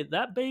say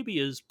that baby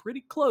is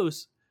pretty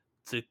close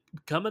to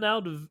coming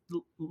out of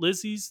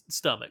Lizzie's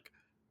stomach.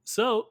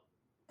 So,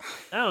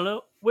 I don't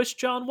know, wish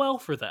John well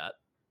for that.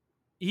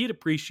 He'd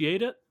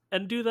appreciate it.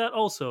 And do that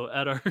also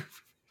at our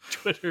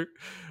Twitter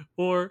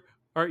or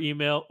our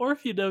email. Or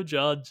if you know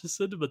John, just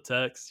send him a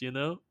text,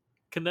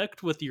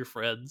 Connect with your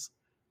friends.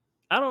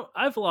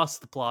 I've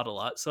lost the plot a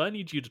lot, so I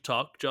need you to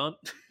talk, John.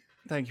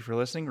 Thank you for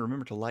listening.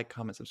 Remember to like,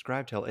 comment,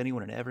 subscribe, tell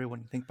anyone and everyone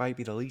you think might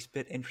be the least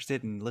bit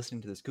interested in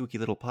listening to this kooky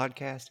little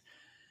podcast.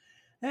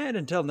 And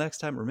until next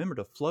time, remember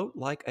to float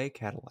like a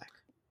Cadillac.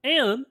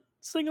 And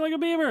sing like a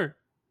beaver.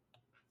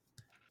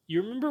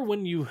 You remember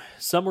when you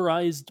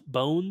summarized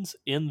Bones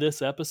in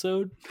this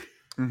episode?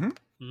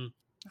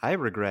 I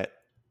regret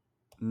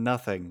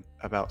nothing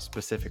about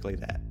specifically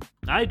that.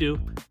 I do.